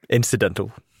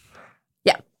incidental.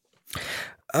 Yeah.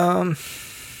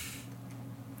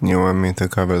 You want me to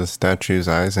cover the statue's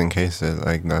eyes in case it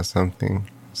like does something?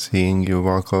 Seeing you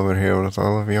walk over here with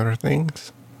all of your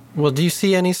things? Well, do you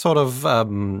see any sort of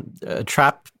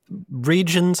trap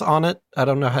regions on it? I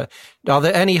don't know how. Are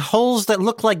there any holes that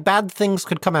look like bad things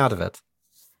could come out of it?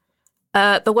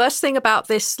 The worst thing about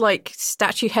this like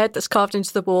statue head that's carved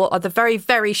into the wall are the very,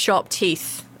 very sharp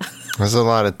teeth. There's a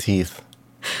lot of teeth.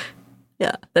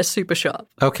 Yeah, they're super sharp.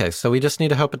 Okay, so we just need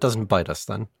to hope it doesn't bite us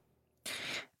then.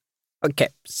 Okay,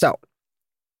 so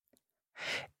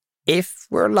if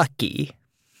we're lucky,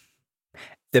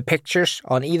 the pictures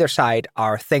on either side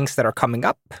are things that are coming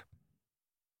up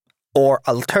or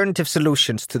alternative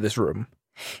solutions to this room.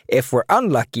 If we're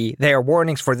unlucky, they are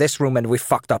warnings for this room and we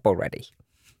fucked up already.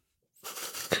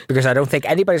 Because I don't think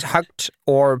anybody's hugged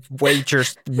or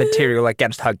wagers material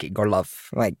against hugging or love.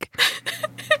 Like,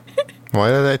 why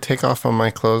did I take off on my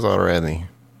clothes already?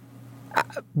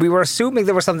 We were assuming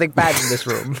there was something bad in this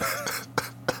room.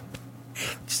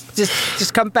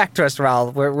 just come back to us,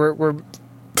 Ral. We're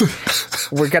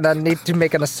gonna need to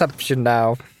make an assumption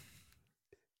now.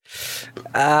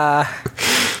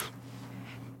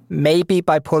 Maybe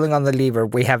by pulling on the lever,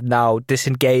 we have now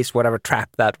disengaged whatever trap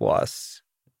that was.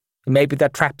 Maybe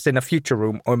that trap's in a future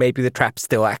room, or maybe the trap's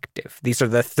still active. These are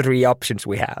the three options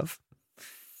we have.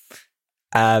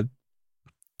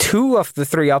 2 of the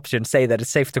 3 options say that it's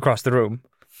safe to cross the room.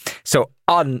 So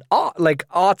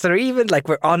odds are even, like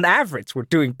we're on average, we're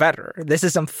doing better. This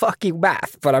is some fucking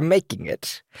math, but I'm making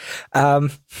it. You're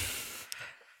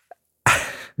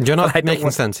not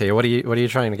making sense here. What are you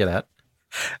trying to get at?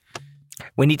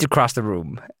 We need to cross the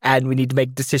room, and we need to make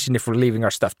a decision if we're leaving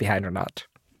our stuff behind or not.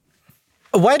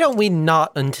 Why don't we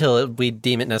not until we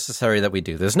deem it necessary that we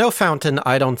do? There's no fountain.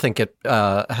 I don't think it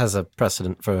has a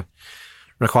precedent for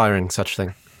requiring such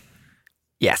thing.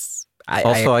 Yes. I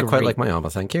quite like my armor,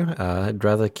 thank you. I'd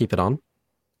rather keep it on.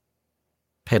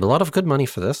 Paid a lot of good money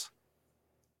for this.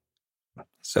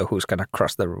 So who's going to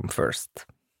cross the room first?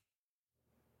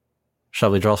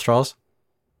 Shall we draw straws?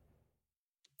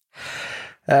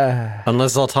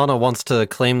 Unless Zoltana wants to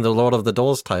claim the Lord of the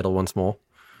Doors title once more.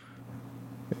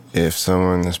 If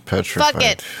someone is petrified, Fuck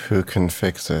it. who can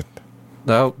fix it?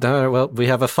 No, well, we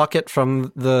have a fuck it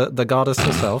from the goddess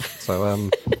herself, so,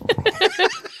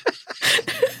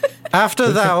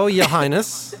 After thou, your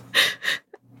highness.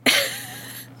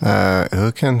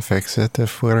 Who can fix it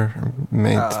if we're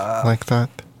made like that?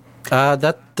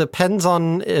 That depends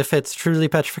on if it's truly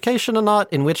petrification or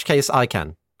not, in which case I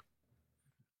can.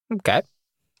 Okay.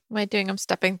 What am I doing? I'm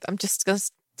just going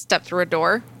to step through a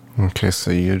door. Okay,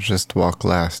 so you just walk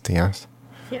last, yes?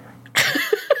 Yeah.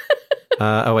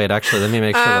 Oh, wait, actually, let me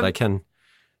make sure that I can.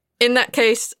 In that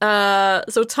case,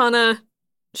 Zoltana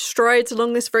strides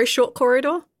along this very short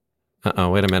corridor.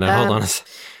 Uh-oh, wait a minute, hold on.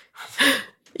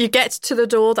 You get to the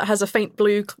door that has a faint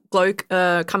blue glow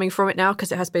coming from it now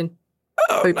because it has been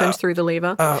opened through the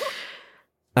lever.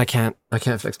 I can't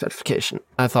fix petrification.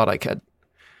 I thought I could.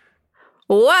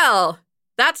 Well,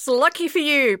 that's lucky for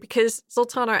you because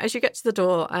Zoltana, as you get to the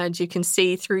door and you can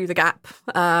see through the gap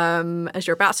as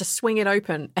you're about to swing it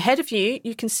open, ahead of you,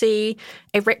 you can see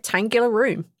a rectangular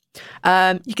room.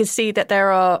 You can see that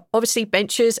there are obviously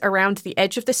benches around the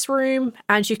edge of this room,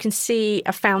 and you can see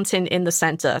a fountain in the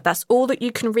center. That's all that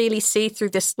you can really see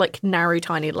through this like narrow,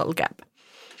 tiny little gap.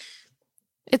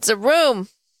 It's a room.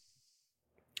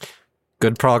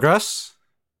 Good progress.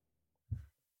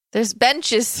 There's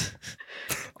benches.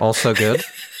 Also good.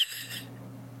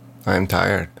 I'm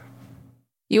tired.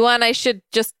 You want I should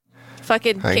just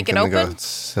fucking kick it open? Go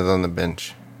sit on the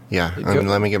bench. Yeah, and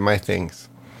let me get my things.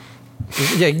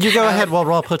 Yeah, you go ahead while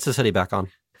Raw puts his hoodie back on.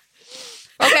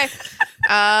 Okay.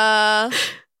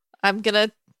 I'm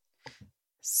gonna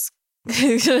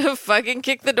fucking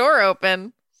kick the door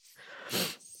open.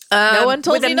 No one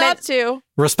told me not to.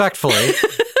 Respectfully.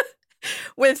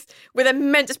 With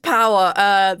immense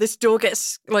power, this door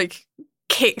gets like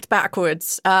kicked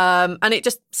backwards, and it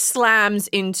just slams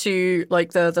into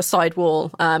like the side wall,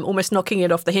 almost knocking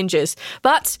it off the hinges.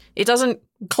 But it doesn't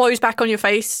close back on your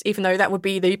face, even though that would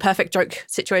be the perfect joke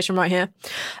situation right here.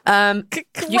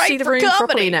 You see the room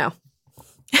properly now.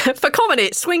 For comedy,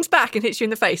 it swings back and hits you in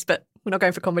the face, but we're not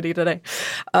going for comedy today.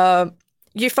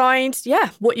 You find,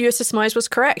 what you surmised was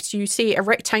correct. You see a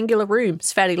rectangular room.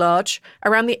 It's fairly large.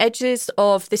 Around the edges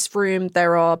of this room,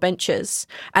 there are benches.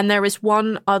 And there is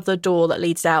one other door that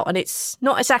leads out. And it's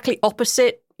not exactly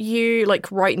opposite you, like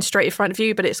right and straight in front of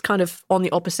you, but it's kind of on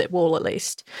the opposite wall at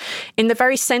least. In the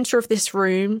very center of this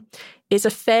room is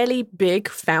a fairly big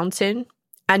fountain.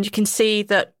 And you can see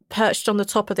that perched on the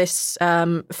top of this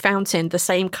fountain, the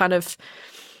same kind of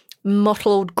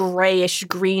mottled greyish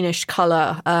greenish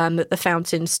colour that the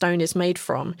fountain stone is made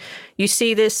from. You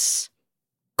see this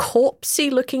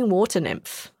corpsey looking water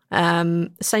nymph.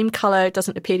 Same colour, it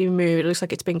doesn't appear to be moved. It looks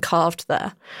like it's been carved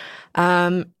there.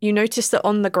 You notice that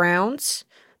on the ground,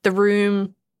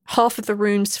 half of the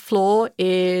room's floor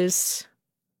is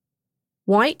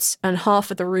white and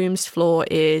half of the room's floor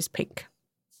is pink.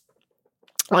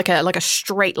 Like a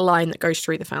straight line that goes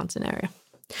through the fountain area.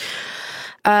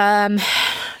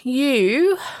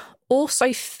 You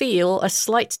also feel a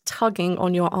slight tugging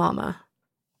on your armor.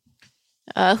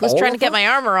 Who's trying to get my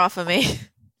armor off of me?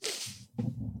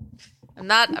 I'm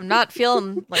not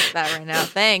feeling like that right now.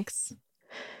 Thanks.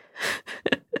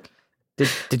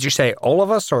 Did you say all of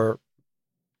us or?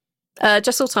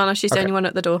 Just Sultana. She's the only one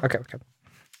at the door. Okay.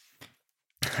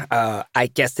 I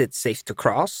guess it's safe to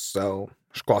cross, so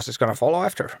Squash is going to follow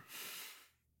after.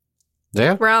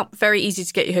 Yeah. Well, very easy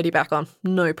to get your hoodie back on.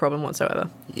 No problem whatsoever.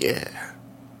 Yeah.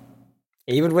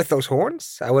 Even with those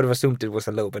horns? I would have assumed it was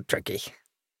a little bit tricky.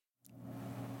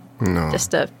 No.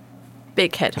 Just a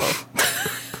big head hole.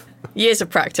 Years of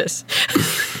practice.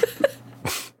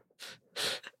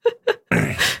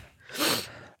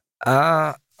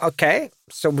 Okay.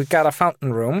 So we got a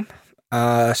fountain room.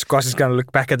 Squash is going to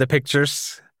look back at the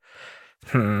pictures.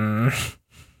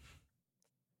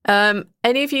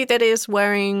 Any of you that is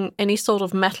wearing any sort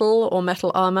of metal or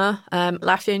metal armor,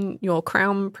 Laffin, your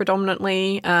crown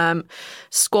predominantly,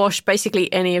 Squash,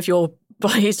 basically any of your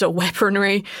blades or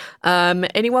weaponry,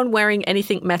 anyone wearing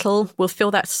anything metal will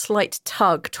feel that slight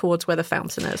tug towards where the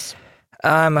fountain is.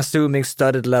 I'm assuming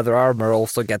studded leather armor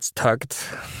also gets tugged.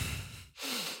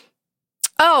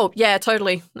 Oh, yeah,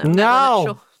 totally. No.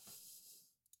 Sure.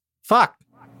 Fuck.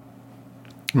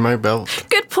 My belt.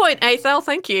 Good point, Aethel.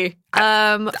 Thank you.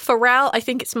 For Ral, I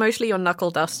think it's mostly your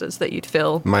knuckle dusters that you'd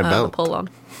feel my belt. Pull on.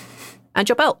 And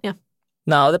your belt, yeah.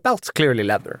 No, the belt's clearly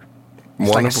leather.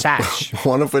 It's like a sash.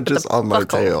 One of which is on my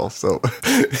buckle. tail, so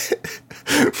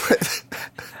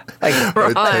Like,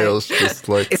 my tail's just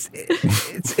like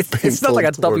it's not like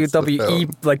a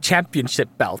WWE like championship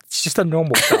belt. It's just a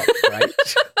normal belt, right?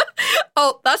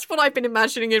 Oh, that's what I've been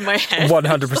imagining in my head.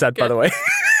 100%, by the way.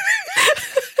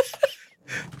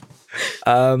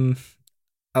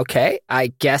 Okay, I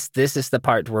guess this is the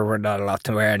part where we're not allowed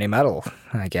to wear any metal,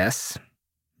 I guess.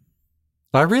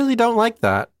 I really don't like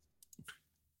that.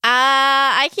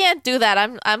 I can't do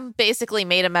that. I'm basically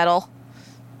made of metal.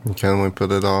 Can we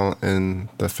put it all in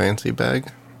the fancy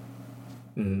bag?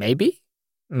 Maybe?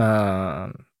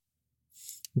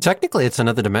 Technically, it's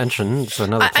another dimension. It's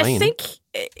another plane. I think,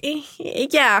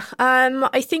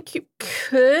 I think you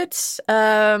could,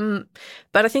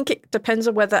 but I think it depends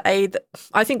on whether I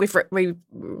think we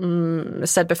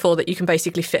said before that you can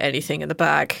basically fit anything in the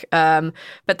bag,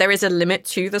 but there is a limit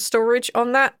to the storage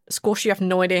on that. Squash, you have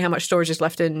no idea how much storage is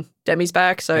left in Demi's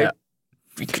bag, so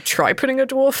you could try putting a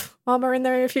dwarf armor in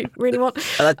there if you really want.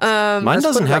 Mine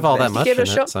doesn't have all that much in give it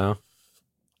a it, shot. so...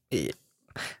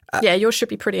 Yeah, yours should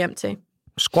be pretty empty.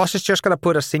 Squash is just going to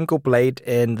put a single blade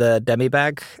in the demi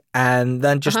bag and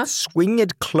then just swing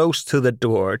it close to the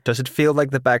door. Does it feel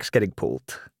like the bag's getting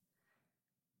pulled?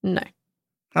 No.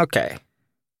 Okay.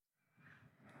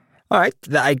 All right.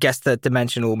 I guess the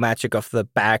dimensional magic of the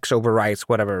bags overrides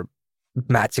whatever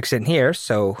magic's in here,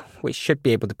 so we should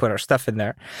be able to put our stuff in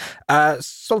there.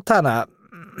 Sultana,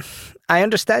 I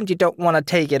understand you don't want to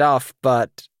take it off,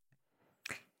 but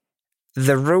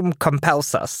the room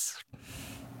compels us.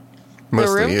 The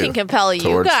room can compel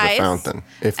you guys, the fountain,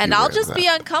 and I'll just be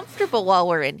uncomfortable while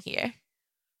we're in here.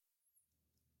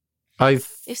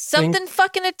 If something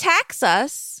fucking attacks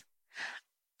us,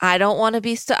 I don't want to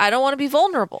be. I don't want to be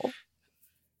vulnerable.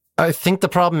 I think the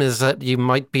problem is that you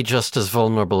might be just as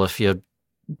vulnerable if you're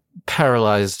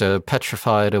paralyzed or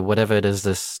petrified or whatever it is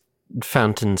this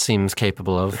fountain seems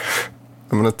capable of.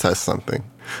 I'm going to test something.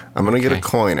 I'm going to get a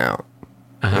coin out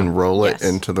and roll it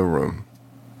into the room.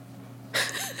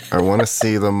 I want to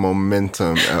see the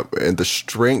momentum and the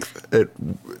strength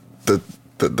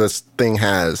this thing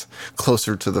has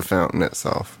closer to the fountain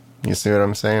itself. You see what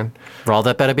I'm saying? Roll,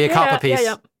 that better be a copper piece.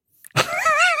 Yeah.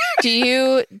 Do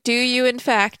you in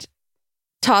fact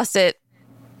toss it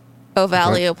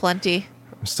Ovalio Plenty?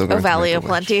 I'm still going Ovalio to make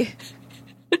a wish. Plenty.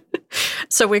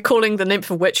 So we're calling the nymph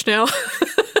a witch now.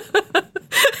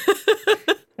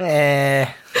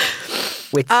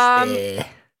 Which,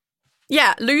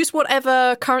 Yeah, lose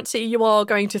whatever currency you are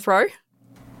going to throw.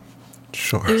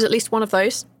 Sure. Lose at least one of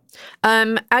those.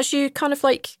 As you kind of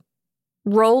like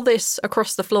roll this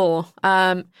across the floor,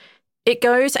 it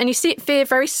goes and you see it veer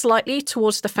very slightly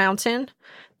towards the fountain,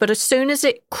 but as soon as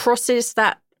it crosses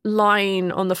that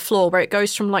line on the floor where it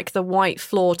goes from like the white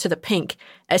floor to the pink,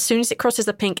 as soon as it crosses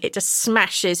the pink, it just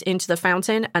smashes into the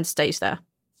fountain and stays there.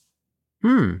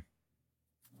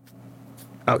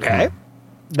 Okay.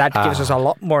 That gives us a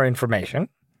lot more information.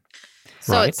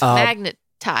 So Right. it's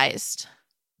magnetized.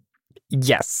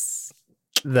 Yes.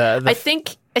 The I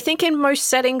think in most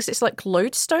settings it's like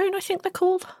lodestone, I think they're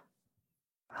called.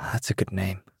 That's a good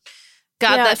name.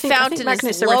 God, Yeah, that I think fountain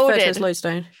magnets is are referred to loaded. as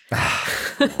lodestone.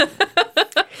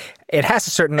 It has a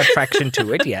certain attraction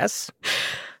to it, yes.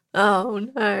 Oh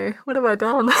no, what have I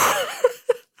done?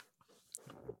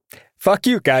 Fuck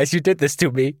you guys, you did this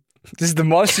to me. This is the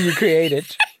monster you created.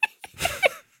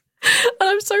 And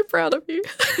I'm so proud of you.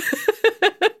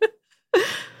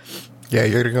 Yeah,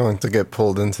 you're going to get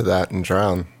pulled into that and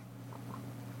drown.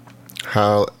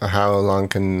 How long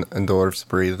can dwarves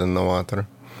breathe in the water?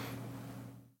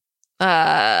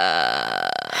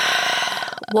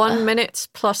 1 minute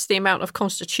plus the amount of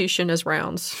constitution as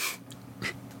rounds.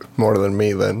 More than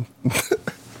me, then.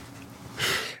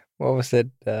 What was it?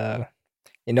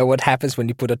 You know what happens when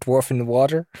you put a dwarf in the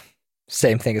water?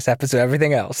 Same thing as happens to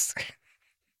everything else.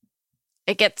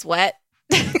 It gets wet.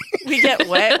 We get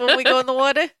wet when we go in the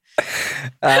water.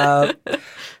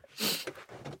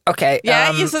 Okay.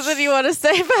 Yeah, you something you want to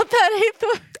say about that,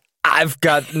 Hathor? I've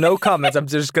got no comments. I'm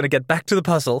just going to get back to the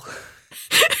puzzle.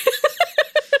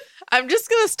 I'm just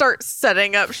gonna start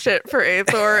setting up shit for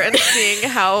Aethor and seeing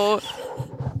how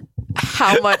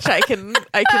much I can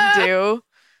do.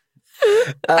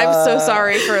 I'm so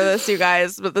sorry for this, you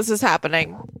guys, but this is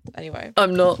happening. Anyway,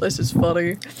 I'm not. This is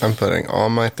funny. I'm putting all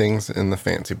my things in the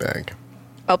fancy bag.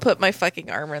 I'll put my fucking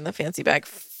armor in the fancy bag.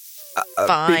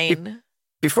 Fine.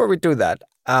 Before we do that,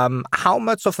 how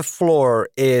much of the floor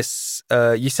is,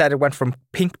 you said it went from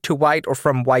pink to white or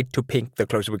from white to pink the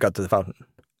closer we got to the fountain?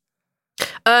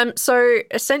 So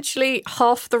essentially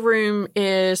half the room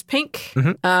is pink.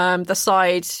 Mm-hmm. The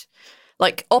side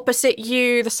like opposite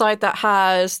you, the side that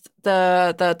has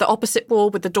the opposite wall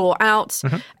with the door out.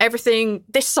 Mm-hmm. Everything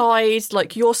this side,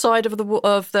 like your side of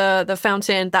the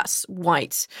fountain, that's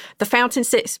white. The fountain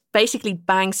sits basically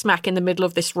bang smack in the middle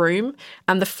of this room,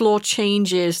 and the floor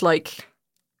changes like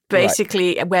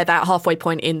basically where that halfway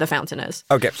point in the fountain is.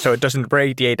 Okay, so it doesn't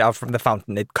radiate out from the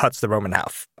fountain; it cuts the room in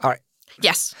half. All right.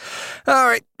 Yes. All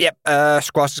right. Yep.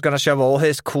 Squash is gonna shove all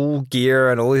his cool gear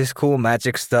and all his cool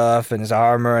magic stuff and his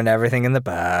armor and everything in the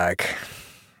bag.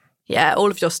 Yeah,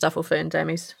 all of your stuff will fit in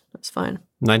Demi's. That's fine.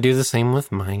 And I do the same with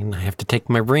mine. I have to take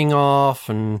my ring off,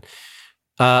 and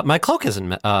my cloak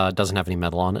doesn't have any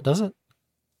metal on it, does it?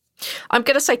 I'm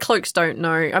gonna say cloaks don't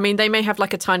know. I mean, they may have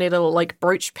like a tiny little like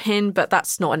brooch pin, but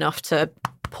that's not enough to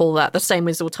pull that. The same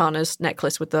as Zoltana's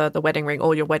necklace with the wedding ring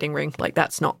or your wedding ring. Like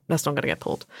that's not gonna get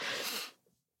pulled.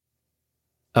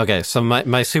 Okay, so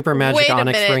my super magic Wait a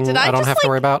onyx minute, ring did I I don't just, have to like-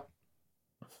 worry about?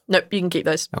 Nope, you can keep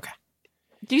those. Okay.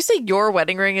 Do you say your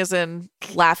wedding ring is in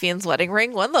Laffian's wedding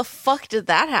ring? When the fuck did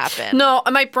that happen? No,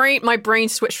 my brain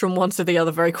switched from one to the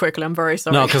other very quickly. I'm very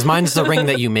sorry. No, because mine's the ring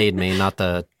that you made me, not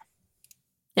the...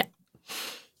 Yeah.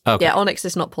 Okay. Yeah, Onyx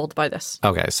is not pulled by this.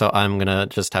 Okay, so I'm going to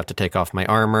just have to take off my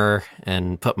armor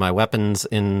and put my weapons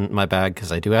in my bag,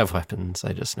 because I do have weapons.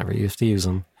 I just never used to use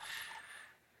them.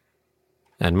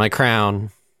 And my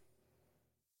crown.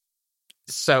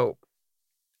 So,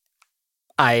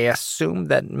 I assume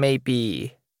that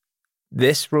maybe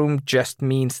this room just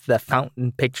means the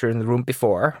fountain picture in the room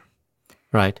before.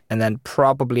 Right. And then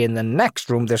probably in the next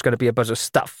room, there's going to be a bunch of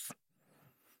stuff.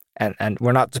 And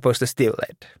we're not supposed to steal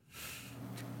it.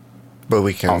 But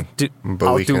we can.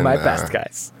 I'll do my best,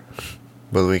 guys.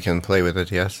 But we can play with it,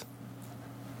 yes?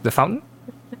 The fountain?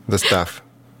 The stuff.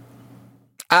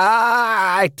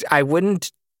 I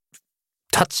wouldn't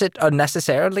touch it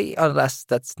unnecessarily unless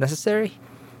that's necessary.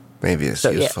 Maybe it's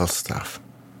useful stuff.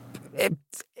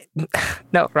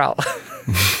 No, Raul.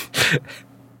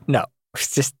 No,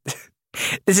 it's just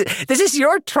this is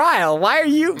your trial. Why are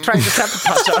you trying to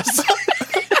sabotage us?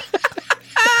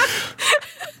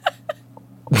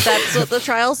 That's what the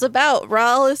trial's about.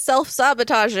 Ral is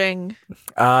self-sabotaging.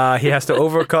 He has to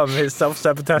overcome his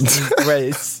self-sabotaging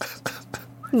ways.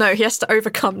 No, he has to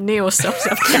overcome Neil's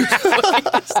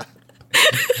self-sabotage.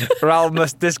 Raul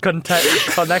must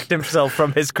disconnect himself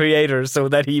from his creator so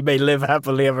that he may live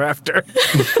happily ever after.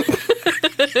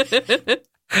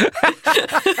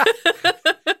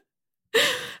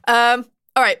 All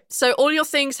right, so all your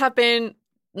things have been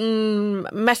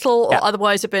metal or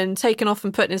otherwise have been taken off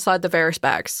and put inside the various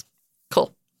bags.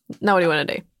 Cool. Now what do you want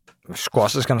to do?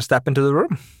 Squash is going to step into the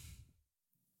room.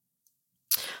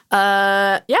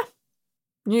 Yeah.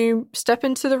 You step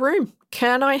into the room.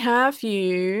 Can I have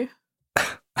you...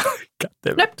 God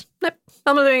damn Nope.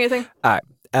 I'm not doing anything. All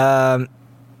right.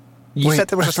 You Wait, said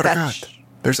there was a forgot. statue.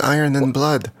 There's iron in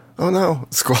blood. Oh no,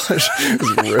 Squash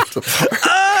is ripped apart.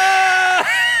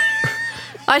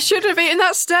 I should have eaten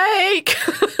that steak.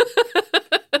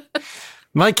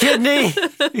 My kidney!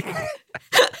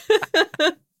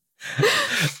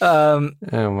 Oh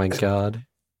my god.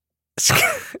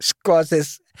 Squash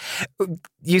is...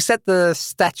 You said the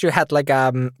statue had like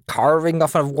a carving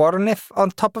of a water nymph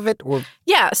on top of it? Or...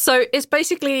 Yeah, so it's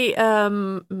basically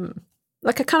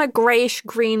like a kind of greyish,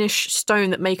 greenish stone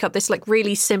that make up this like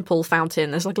really simple fountain.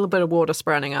 There's like a little bit of water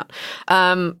spurting out.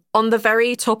 On the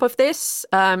very top of this,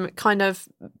 kind of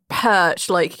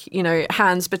perched, like, you know,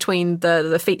 hands between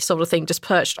the feet sort of thing, just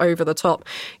perched over the top.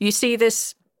 You see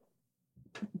this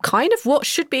kind of what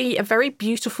should be a very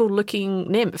beautiful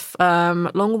looking nymph,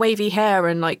 long wavy hair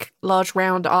and like large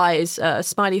round eyes,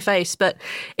 smiley face, but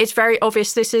it's very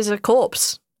obvious this is a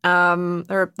corpse. There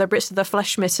are bits of the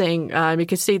flesh missing. You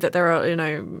can see that there are, you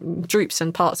know, droops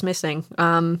and parts missing.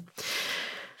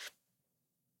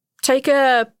 Take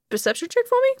a perception check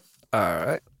for me. All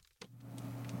right.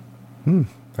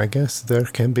 I guess there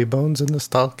can be bones in the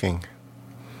stalking.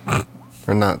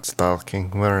 We're not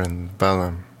stalking, we're in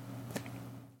Bellum.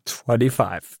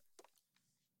 25.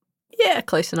 Yeah,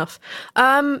 close enough.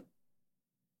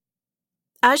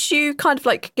 As you kind of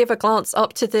like give a glance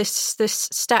up to this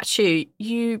statue,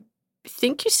 you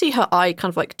think you see her eye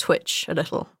kind of like twitch a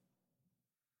little.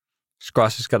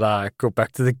 Squash is gonna go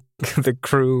back to the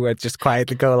crew and just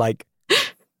quietly go like,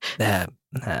 the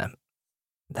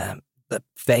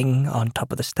thing on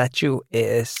top of the statue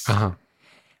is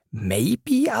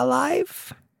maybe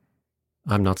alive.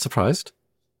 I'm not surprised.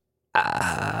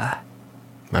 I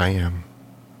am.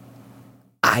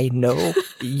 I know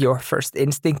your first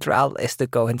instinct, Ral, is to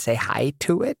go and say hi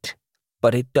to it,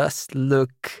 but it does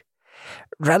look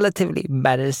relatively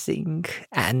menacing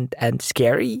and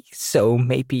scary, so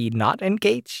maybe not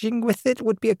engaging with it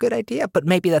would be a good idea, but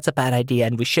maybe that's a bad idea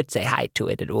and we should say hi to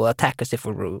it. It will attack us if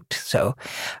we're rude. So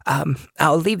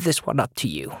I'll leave this one up to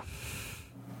you.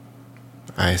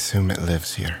 I assume it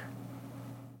lives here.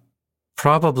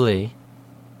 Probably.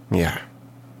 Yeah.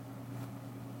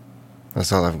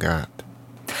 That's all I've got.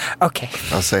 Okay.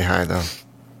 I'll say hi, though.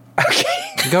 Okay.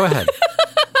 Go ahead.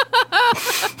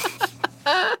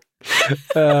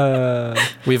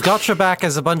 We've got your back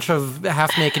as a bunch of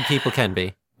half-naked people can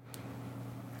be.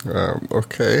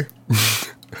 Okay.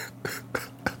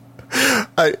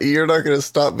 You're not going to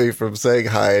stop me from saying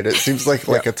hi, and it seems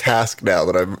like a task now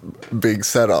that I'm being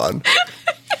set on.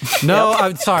 No,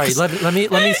 I'm sorry. Let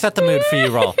me set the mood for you,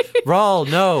 Raul. Raul,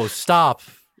 no, stop.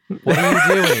 What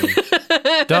are you doing?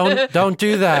 Don't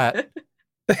do that.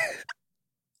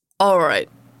 All right.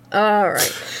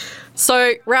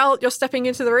 So, Raul, you're stepping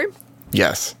into the room?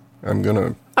 Yes. I'm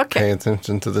going to pay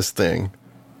attention to this thing.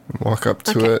 Walk up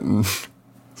to it and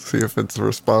see if it's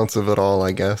responsive at all,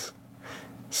 I guess.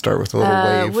 Start with a little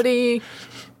wave. What do you...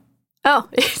 Oh,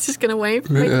 it's just going to wave?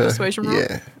 Make a persuasion roll?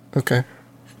 Yeah. Okay.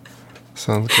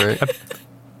 Sounds great.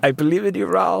 I believe in you,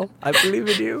 Raul. I believe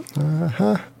in you.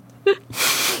 Uh-huh.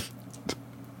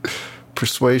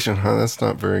 Persuasion, huh? That's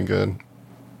not very good.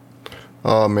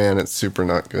 Oh, man, it's super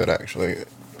not good, actually.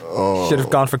 Oh. Should have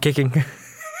gone for kicking.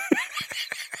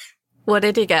 What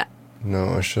did you get? No,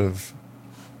 I should have...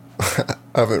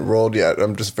 I haven't rolled yet.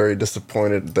 I'm just very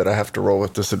disappointed that I have to roll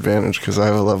with disadvantage because I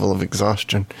have a level of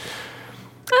exhaustion.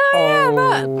 Yeah, I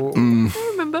bet. I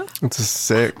remember. It's a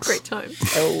 6. Great time.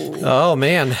 Oh,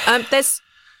 man.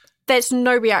 There's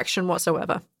no reaction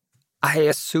whatsoever. I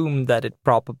assume that it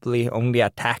probably only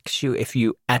attacks you if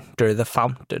you enter the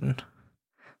fountain.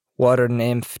 Water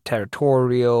nymph,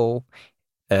 territorial,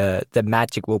 the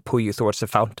magic will pull you towards the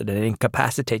fountain and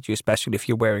incapacitate you, especially if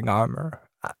you're wearing armor.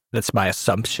 That's my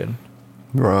assumption.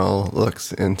 Raul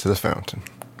looks into the fountain.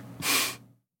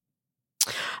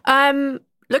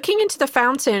 Looking into the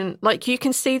fountain, like you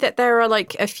can see that there are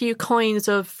like a few coins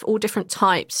of all different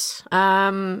types.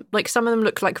 Like some of them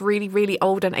look like really, really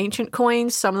old and ancient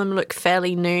coins. Some of them look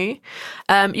fairly new.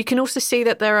 You can also see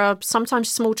that there are sometimes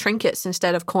small trinkets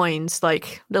instead of coins,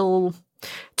 like little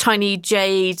tiny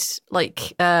jade,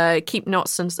 like keep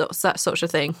knots and that sort of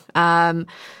thing.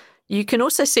 You can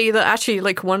also see that actually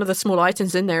like one of the small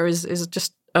items in there is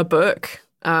just a book.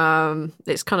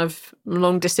 It's kind of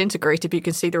long disintegrated, but you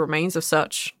can see the remains of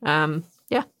such.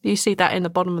 Yeah, you see that in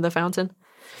the bottom of the fountain.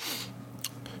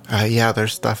 Yeah,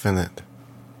 there's stuff in it.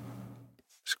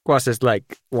 Squash is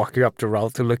like walking up to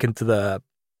Ralph to look into the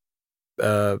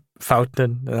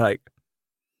fountain and like,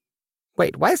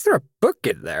 wait, why is there a book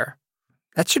in there?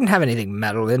 That shouldn't have anything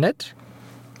metal in it.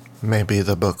 Maybe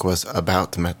the book was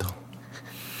about metal.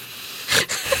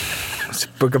 It's a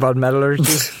book about metallurgy.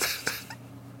 It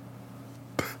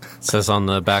says on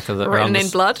the back of the... Written in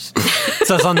blood? It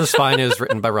says on the spine it was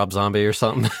written by Rob Zombie or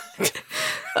something.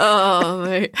 Oh,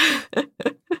 mate.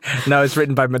 No, it's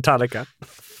written by Metallica.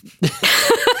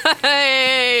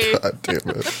 Hey! God damn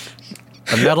it.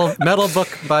 A metal book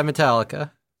by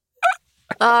Metallica.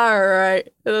 All right.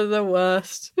 They're the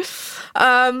worst.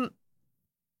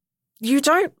 You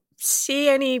don't see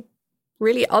any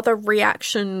really other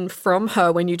reaction from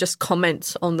her when you just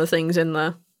comment on the things in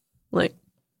there. Like...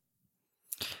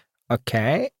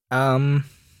 Okay. I'm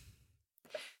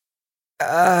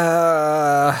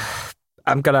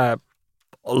gonna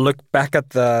look back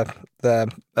at the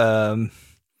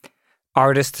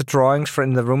artist drawings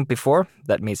from the room before.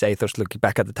 That means Aethor's looking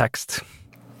back at the text.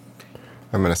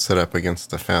 I'm going to sit up against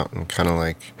the fountain, kind of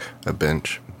like a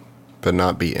bench, but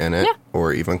not be in it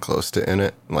or even close to in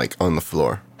it, like on the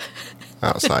floor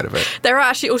outside of it. There are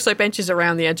actually also benches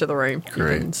around the edge of the room.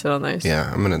 Great. You can sit on those.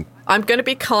 Yeah, I'm going to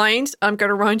be kind. I'm going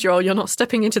to remind you all you're not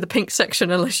stepping into the pink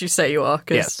section unless you say you are,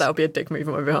 because that'll be a dick move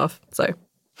on my behalf. So,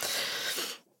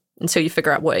 until you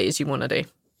figure out what it is you want to do.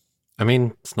 I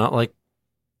mean, it's not like...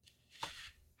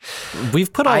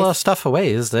 We've put all our stuff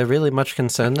away. Is there really much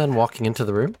concern then walking into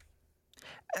the room?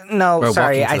 No, or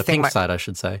sorry. Walking to the pink side, I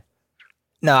should say.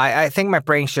 No, I think my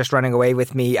brain's just running away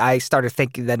with me. I started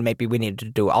thinking that maybe we needed to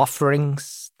do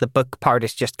offerings. The book part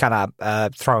is just kind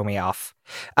of throwing me off.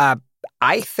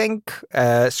 I think,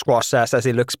 Squash says as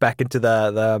he looks back into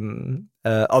the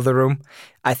other room,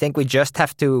 I think we just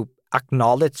have to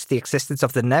acknowledge the existence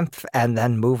of the nymph and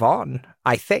then move on,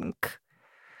 I think.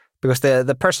 Because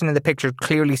the person in the picture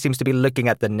clearly seems to be looking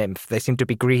at the nymph. They seem to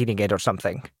be greeting it or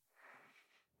something.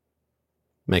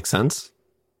 Makes sense.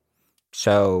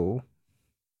 So...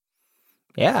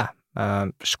 yeah,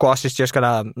 Squash is just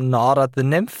gonna nod at the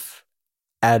nymph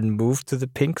and move to the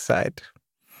pink side.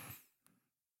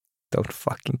 Don't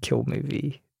fucking kill me,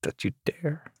 V. Don't you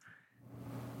dare.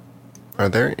 Are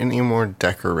there any more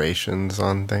decorations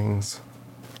on things?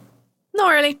 Not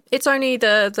really. It's only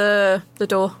the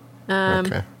door.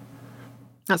 Okay.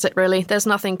 That's it, really. There's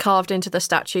nothing carved into the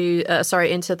statue,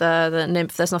 into the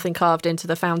nymph. There's nothing carved into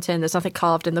the fountain. There's nothing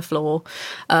carved in the floor.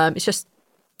 It's just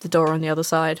the door on the other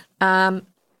side.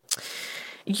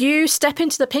 You step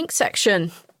into the pink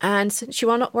section, and since you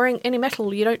are not wearing any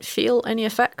metal, you don't feel any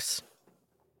effects.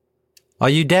 Are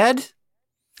you dead?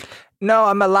 No,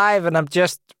 I'm alive, and I'm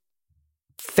just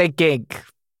thinking.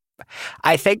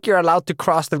 I think you're allowed to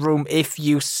cross the room if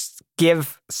you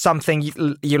give something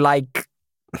you like.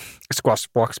 Squash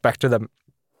walks back to them.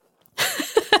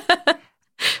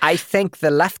 I think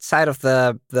the left side of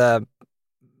the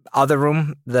other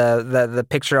room, the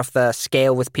picture of the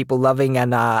scale with people loving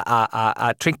and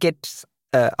a trinket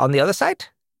on the other side.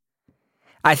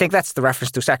 I think that's the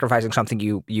reference to sacrificing something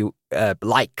you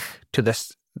like to the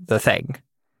thing.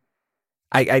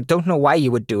 I don't know why you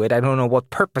would do it. I don't know what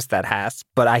purpose that has,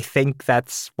 but I think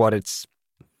that's what it's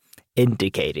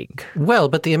indicating. Well,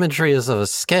 but the imagery is of a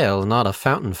scale, not a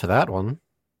fountain for that one.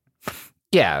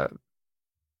 Yeah.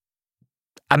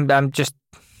 I'm just...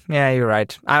 yeah, you're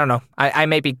right. I don't know. I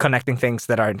may be connecting things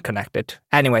that aren't connected.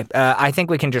 Anyway, I think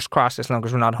we can just cross as long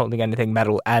as we're not holding anything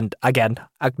metal and, again,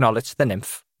 acknowledge the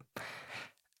nymph.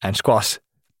 And Squash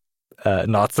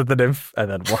nods at the nymph and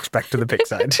then walks back to the pig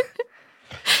side.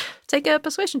 Take a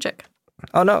persuasion check.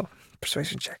 Oh, no.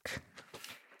 Persuasion check.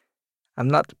 I'm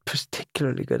not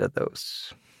particularly good at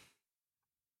those.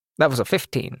 That was a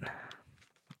 15.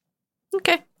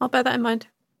 Okay, I'll bear that in mind.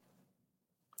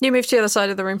 You move to the other side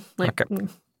of the room. Okay.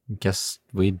 Guess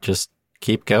we just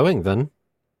keep going then.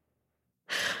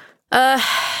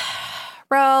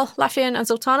 Ral, Laffian, and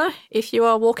Zoltana, if you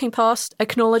are walking past,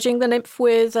 acknowledging the nymph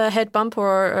with a head bump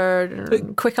or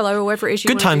quick hello or whatever it is you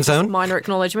good want time to do, zone. Minor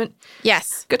acknowledgement.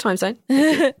 Yes. Good time zone.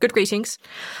 Good greetings.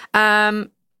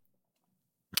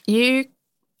 You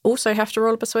also have to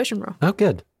roll a persuasion roll. Oh,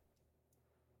 good.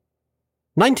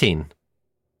 19.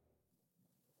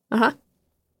 Uh-huh.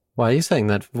 Why are you saying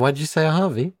that? Why did you say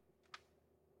Harvey?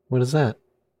 What is that?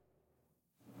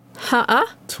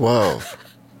 12.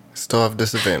 Still have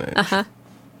disadvantage. Uh-huh.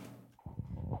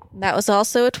 That was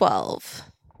also a 12.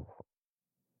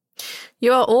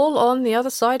 You are all on the other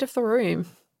side of the room.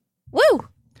 Woo!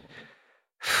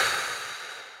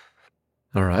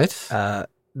 All right.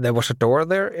 There was a door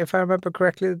there, if I remember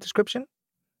correctly, the description.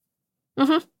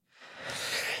 Mm-hmm.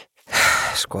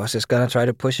 Squash is gonna try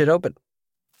to push it open.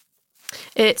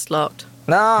 It's locked.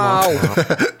 No!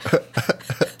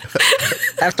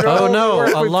 After all Oh the no,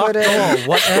 work a we locked put in. door.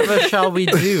 Whatever shall we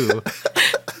do?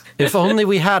 If only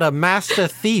we had a master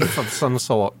thief of some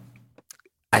sort.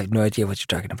 I have no idea what you're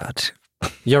talking about.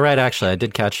 You're right, actually. I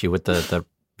did catch you with the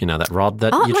that rod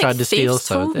that you tried to steal.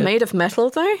 Tools made of metal,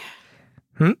 though?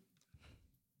 Hmm?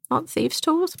 Aren't thieves'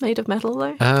 tools made of metal,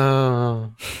 though?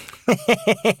 Oh.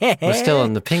 We're still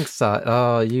on the pink side.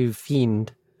 Oh, you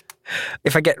fiend.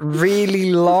 If I get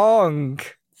really long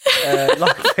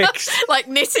lockpicks. Like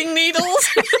knitting needles?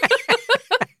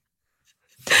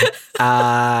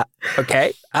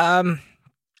 Okay.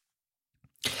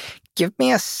 Give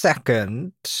me a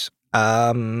second.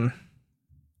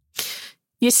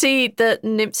 You see the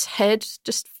nymph's head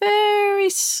just very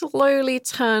slowly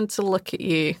turn to look at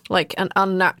you, like an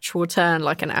unnatural turn,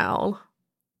 like an owl.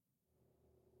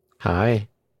 Hi.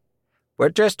 We're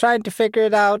just trying to figure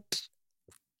it out.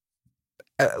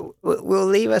 We'll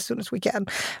leave as soon as we can.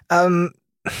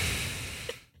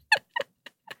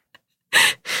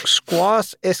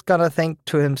 Squash is gonna think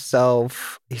to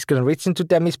himself, he's gonna reach into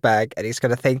Demi's bag and he's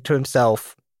gonna think to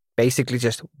himself, basically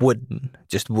just wood.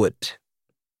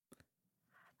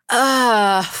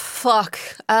 Fuck.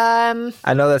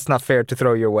 I know that's not fair to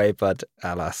throw your way, but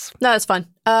alas. No, it's fine.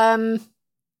 Now,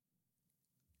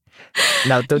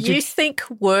 don't You you... think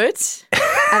wood,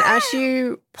 and as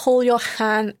you pull your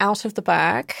hand out of the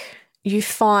bag, you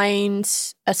find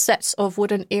a set of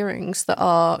wooden earrings that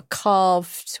are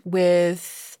carved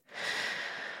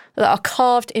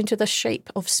into the shape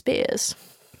of spears.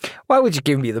 Why would you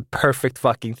give me the perfect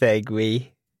fucking thing,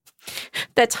 Wee?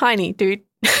 They're tiny, dude.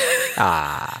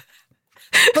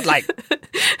 But like...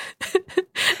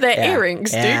 They're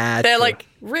earrings, dude. Yeah, They're true. like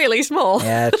really small.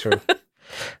 Yeah, true.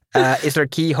 Is there a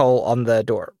keyhole on the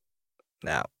door?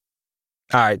 No.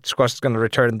 All right, Squash is going to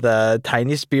return the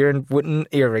tiny spear and wooden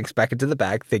earrings back into the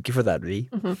bag. Thank you for that, Lee.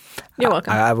 Mm-hmm. You're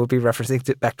welcome. I will be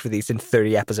referencing back for these in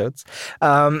 30 episodes.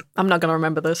 I'm not going to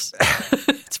remember this.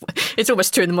 It's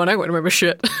almost 2 a.m. I won't remember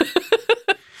shit.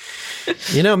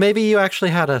 Maybe you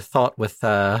actually had a thought with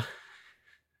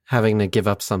having to give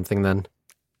up something then.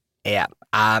 Yeah.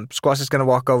 Squash is going to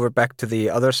walk over back to the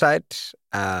other side,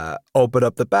 open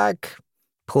up the bag,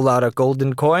 pull out a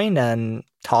golden coin, and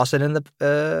toss it in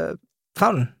the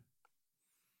fountain.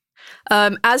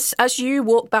 As you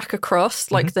walk back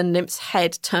across, like the nymph's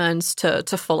head turns to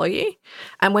follow you,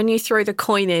 and when you throw the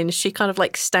coin in, she kind of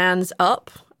like stands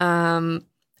up, and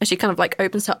she kind of like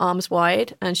opens her arms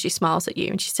wide, and she smiles at you,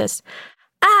 and she says,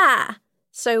 "Ah,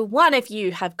 so one of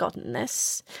you have gotten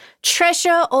this.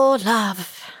 Treasure or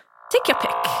love? Take your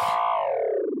pick."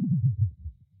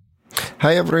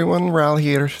 Hi everyone, Ral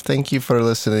here. Thank you for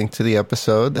listening to the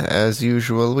episode. As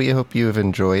usual, we hope you have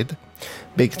enjoyed.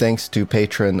 Big thanks to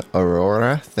patron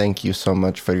Aurora. Thank you so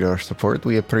much for your support.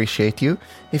 We appreciate you.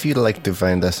 If you'd like to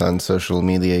find us on social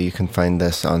media, you can find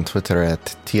us on Twitter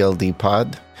at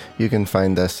TLDpod. You can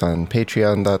find us on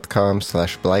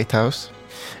patreon.com/Blighthouse.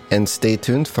 And stay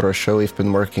tuned for a show we've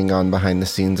been working on behind the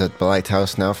scenes at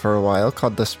Blighthouse now for a while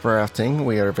called The Sprouting.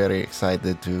 We are very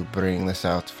excited to bring this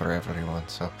out for everyone.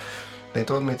 So they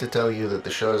told me to tell you that the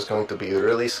show is going to be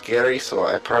really scary, so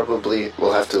I probably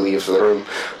will have to leave the room.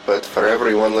 But for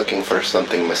everyone looking for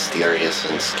something mysterious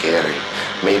and scary,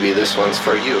 maybe this one's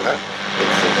for you, huh?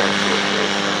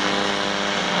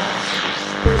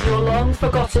 With your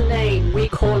long-forgotten name, we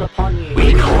call upon you.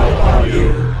 We call upon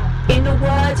you. In the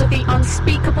words of the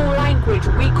unspeakable language,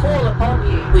 we call upon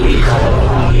you. We call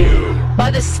upon you.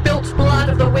 By the spilt blood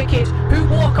of the wicked, who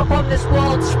walk upon this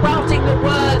world, sprouting the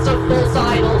words of false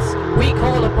idols, we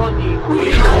call upon you.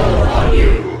 We call upon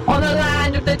you. On the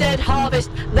land of the dead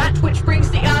harvest, that which brings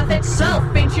the earth itself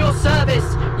into your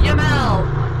service, Yamal,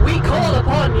 we call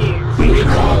upon you. We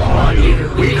call upon you.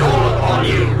 We call upon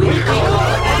you. We call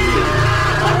upon you.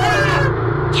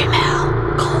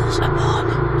 Yamal calls upon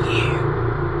you.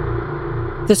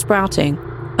 The Sprouting,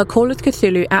 a Call of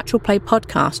Cthulhu actual play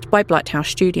podcast by Blighthouse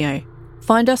Studio.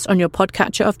 Find us on your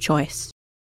podcatcher of choice.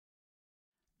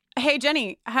 Hey,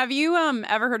 Jenny, have you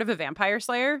ever heard of a vampire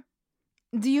slayer?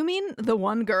 Do you mean the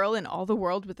one girl in all the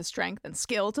world with the strength and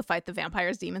skill to fight the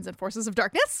vampires, demons, and forces of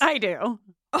darkness? I do.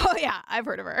 Oh, yeah, I've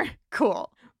heard of her.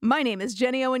 Cool. My name is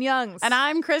Jenny Owen Youngs. And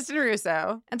I'm Kristen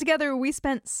Russo. And together we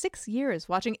spent 6 years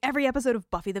watching every episode of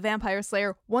Buffy the Vampire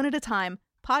Slayer one at a time,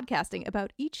 podcasting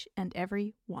about each and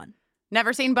every one.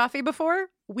 Never seen Buffy before?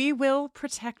 We will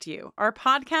protect you. Our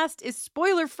podcast is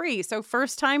spoiler-free, so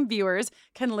first-time viewers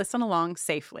can listen along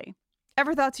safely.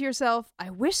 Ever thought to yourself, I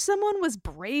wish someone was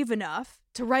brave enough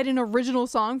to write an original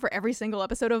song for every single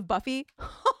episode of Buffy?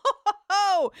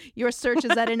 Your search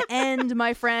is at an end,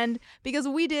 my friend, because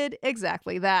we did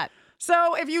exactly that.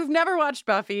 So if you've never watched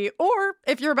Buffy, or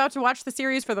if you're about to watch the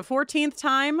series for the 14th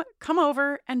time, come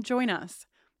over and join us.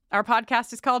 Our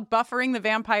podcast is called Buffering the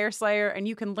Vampire Slayer, and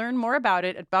you can learn more about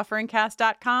it at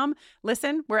bufferingcast.com.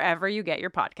 Listen wherever you get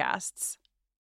your podcasts.